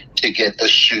important to get the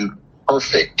suit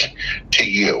perfect to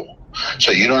you.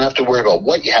 So you don't have to worry about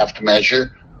what you have to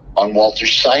measure. On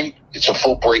Walter's site, it's a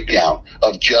full breakdown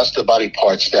of just the body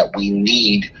parts that we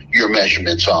need your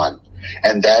measurements on.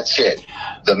 And that's it.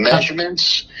 The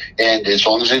measurements, and as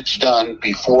long as it's done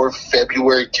before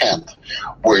February 10th,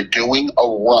 we're doing a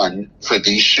run for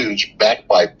these suits backed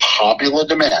by popular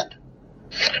demand.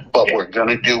 But we're going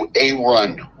to do a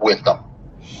run with them.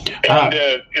 And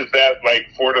is that like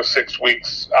 4 to 6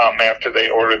 weeks after they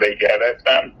order, they get it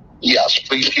then? Yes,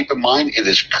 please keep in mind it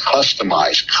is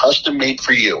customized, custom made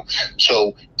for you.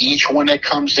 So each one that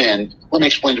comes in, let me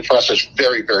explain the process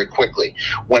very, very quickly.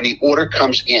 When the order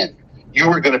comes in, you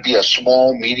are going to be a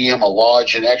small, medium, a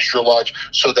large, an extra large.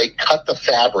 So they cut the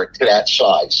fabric to that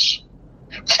size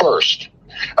first.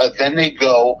 Then they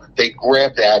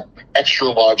grab that extra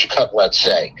large cut, let's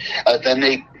say. Then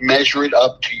they measure it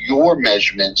up to your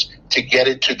measurements to get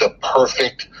it to the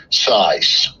perfect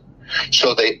size.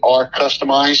 So they are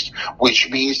customized, which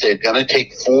means they're going to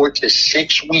take 4 to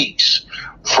 6 weeks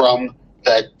from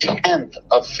the 10th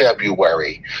of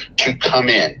February to come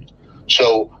in.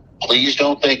 So please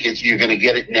don't think you're going to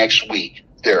get it next week.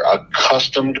 They're a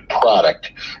customed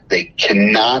product. They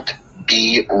cannot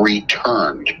be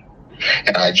returned.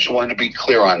 And I just want to be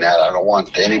clear on that. I don't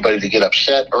want anybody to get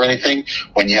upset or anything.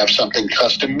 When you have something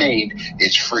custom made,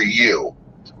 it's for you.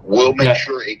 We'll make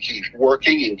sure it keeps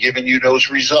working and giving you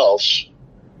those results.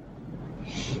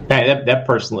 Hey,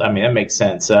 that makes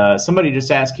sense. Somebody just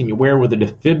asked, can you wear with a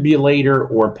defibrillator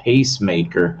or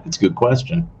pacemaker? That's a good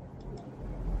question.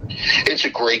 It's a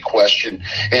great question,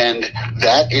 and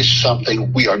that is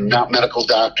something, we are not medical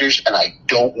doctors, and I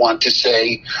don't want to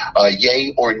say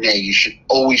yay or nay. You should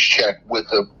always check with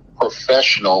a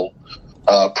professional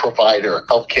provider,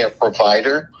 healthcare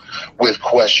provider, with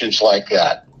questions like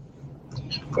that.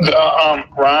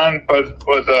 Ron,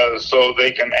 but so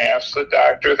they can ask the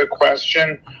doctor the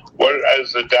question. What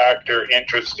is the doctor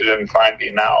interested in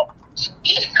finding out?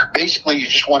 Basically, you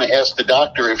just want to ask the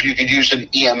doctor if you could use an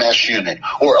EMS unit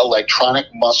or electronic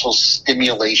muscle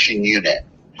stimulation unit,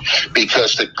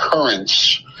 because the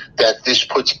currents that this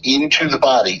puts into the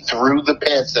body through the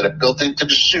pads that are built into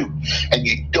the suit, and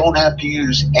you don't have to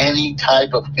use any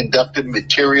type of conductive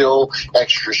material,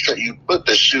 extra strength. You put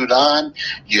the suit on,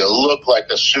 you look like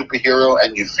a superhero,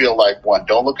 and you feel like one.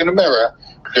 Don't look in the mirror,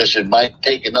 because it might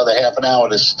take another half an hour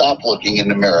to stop looking in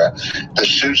the mirror. The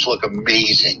suits look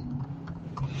amazing.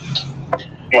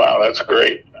 Wow, that's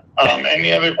great.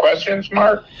 Any other questions,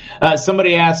 Mark?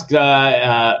 Somebody asked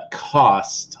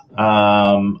cost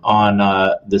on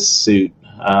the suit,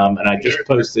 and I just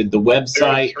posted the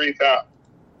website.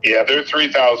 They're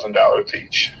 $3,000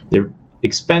 each. They're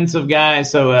expensive, guys.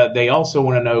 So they also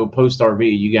want to know, post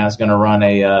RV, you guys going to run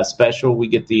a special? We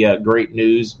get the great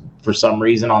news for some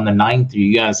reason on the 9th.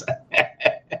 You guys,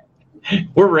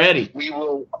 we're ready. We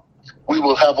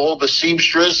will have all the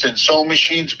seamstress and sewing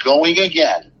machines going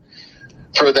again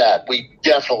for that. We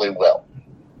definitely will.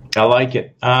 I like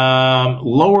it.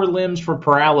 Lower limbs for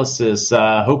paralysis.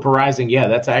 Hope Horizon. Yeah,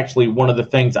 that's actually one of the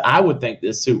things I would think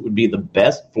this suit would be the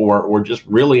best for, or just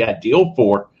really ideal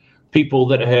for people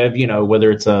that have,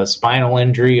 whether it's a spinal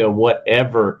injury or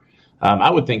whatever. I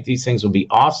would think these things would be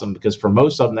awesome, because for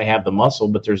most of them, they have the muscle,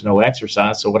 but there's no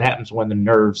exercise. So what happens when the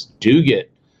nerves do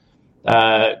get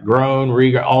grown,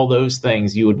 all those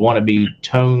things? You would want to be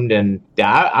toned, and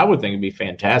I would think it'd be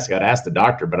fantastic. I'd ask the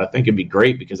doctor, but I think it'd be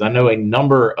great, because I know a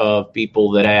number of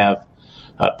people that have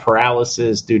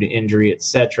paralysis due to injury,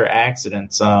 etc.,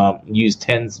 accidents, use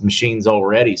TENS machines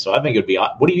already. So I think it'd be.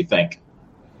 What do you think?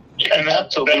 And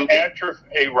the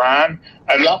atrophy, Ron,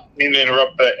 I don't mean to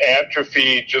interrupt, the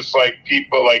atrophy, just like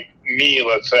people like me,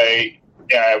 let's say,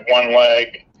 I have one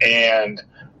leg, and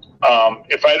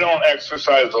if I don't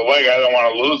exercise the leg, I don't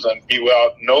want to lose and be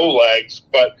without no legs.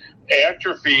 But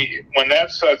atrophy,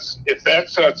 if that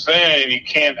sets in and you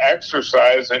can't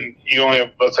exercise and you only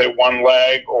have, let's say, one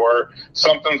leg, or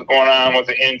something's going on with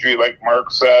the injury, like Mark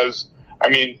says, I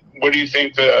mean, what do you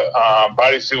think the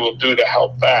bodysuit will do to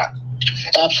help that?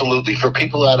 Absolutely. For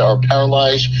people that are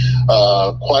paralyzed,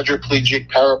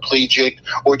 quadriplegic, paraplegic,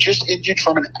 or just injured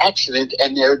from an accident,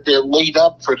 and they're laid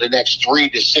up for the next 3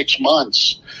 to 6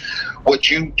 months, what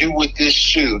you do with this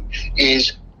suit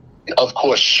is, of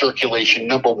course, circulation,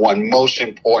 number one, most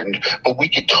important, but we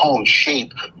can tone,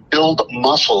 shape, build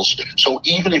muscles. So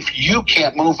even if you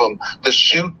can't move them, the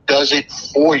suit does it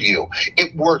for you.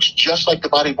 It works just like the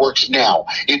body works now.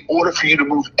 In order for you to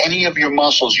move any of your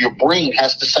muscles, your brain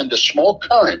has to send a small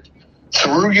current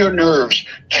through your nerves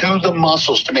to the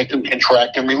muscles to make them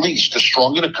contract and release. The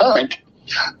stronger the current,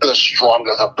 the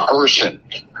stronger the person.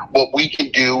 What we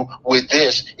can do with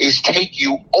this is take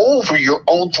you over your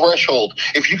own threshold.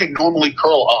 If you can normally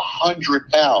curl 100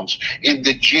 pounds in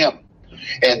the gym,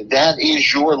 and that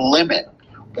is your limit,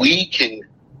 we can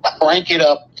crank it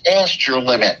up past your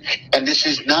limit. And this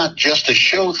is not just a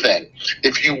show thing.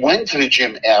 If you went to the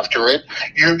gym after it,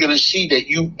 you're going to see that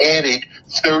you added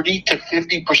 30 to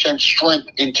 50% strength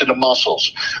into the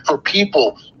muscles. For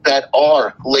people that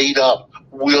are laid up,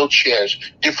 wheelchairs,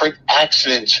 different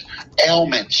accidents,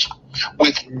 ailments,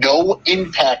 with no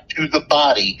impact to the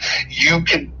body, you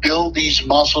can build these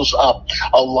muscles up.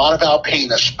 A lot of our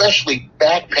pain, especially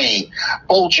back pain,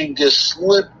 bulging disc,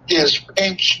 slip disc,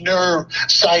 pinched nerve,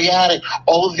 sciatic,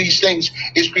 all of these things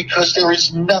is because there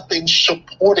is nothing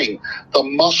supporting. The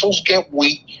muscles get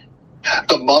weak.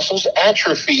 The muscles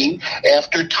atrophy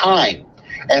after time.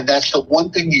 And that's the one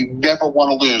thing you never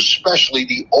want to lose, especially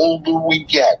the older we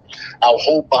get. Our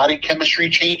whole body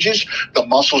chemistry changes, the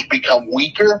muscles become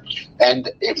weaker, and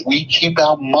if we keep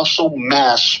our muscle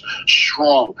mass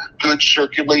strong, good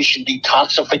circulation,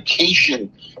 detoxification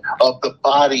of the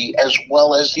body as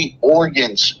well as the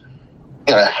organs,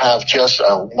 we're going to have just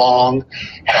a long,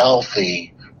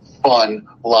 healthy, fun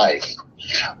life.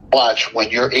 Watch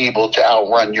when you're able to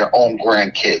outrun your own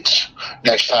grandkids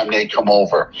next time they come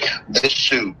over. This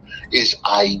suit is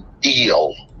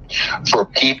ideal for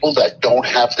people that don't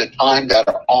have the time, that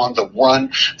are on the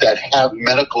run, that have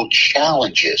medical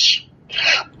challenges.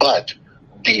 But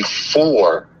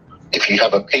before, if you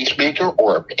have a pacemaker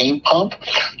or a pain pump,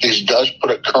 this does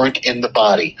put a current in the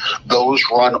body. Those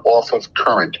run off of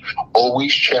current.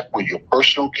 Always check with your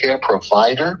personal care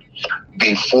provider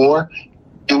before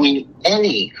doing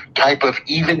any type of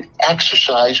even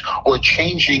exercise or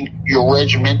changing your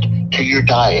regimen to your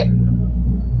diet.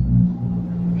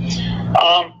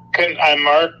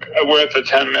 Mark, we're at the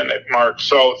 10-minute mark.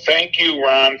 So thank you,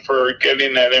 Ron, for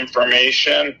getting that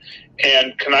information.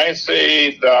 And can I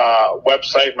say the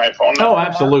website, my phone number? Oh,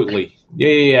 absolutely.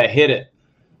 Yeah. Hit it.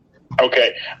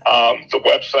 Okay. The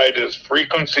website is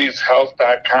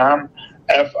frequencieshealth.com,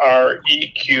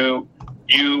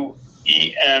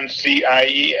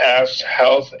 FREQUENCIES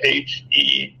health,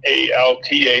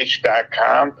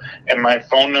 HEALTH.com. And my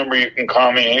phone number, you can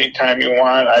call me anytime you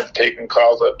want. I've taken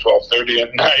calls at 12:30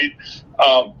 at night.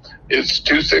 It's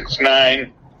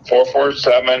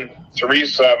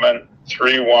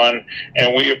 269-447-3731.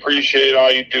 And we appreciate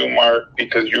all you do, Mark,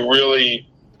 because you're a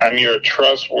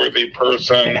trustworthy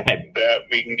person that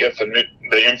we can get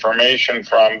the information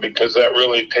from, because that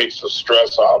really takes the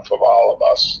stress off of all of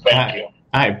us. Thank you.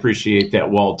 I appreciate that,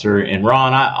 Walter. And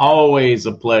Ron, always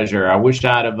a pleasure. I wish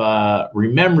I'd have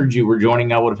remembered you were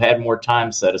joining. I would have had more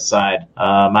time set aside.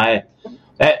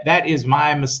 That is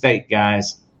my mistake,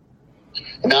 guys.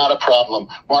 Not a problem.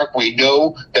 Mark, we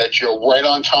know that you're right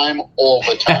on time all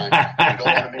the time. We don't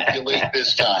want to make you late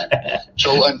this time.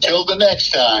 So until the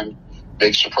next time,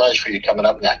 big surprise for you coming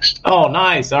up next. Oh,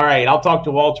 nice. All right. I'll talk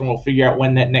to Walter and we'll figure out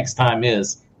when that next time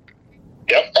is.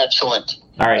 Yep. Excellent.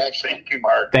 All right. Thank you,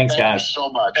 Mark. Thanks, guys. Thank you so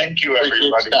much. Thank you,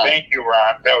 everybody. Thank you,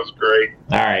 Ron. That was great.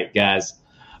 All right, guys.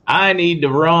 I need to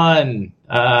run.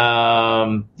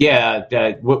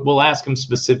 We'll ask them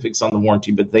specifics on the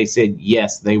warranty, but they said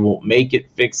yes, they will make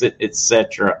it, fix it,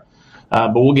 etc.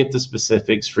 But we'll get the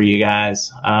specifics for you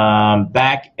guys.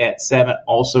 Back at 7,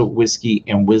 also Whiskey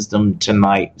and Wisdom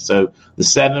tonight. So the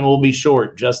 7 will be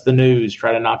short, just the news.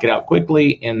 Try to knock it out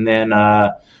quickly. And then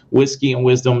Whiskey and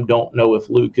Wisdom, don't know if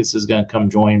Lucas is going to come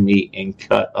join me and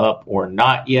cut up or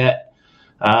not yet.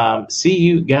 See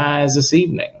you guys this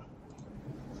evening.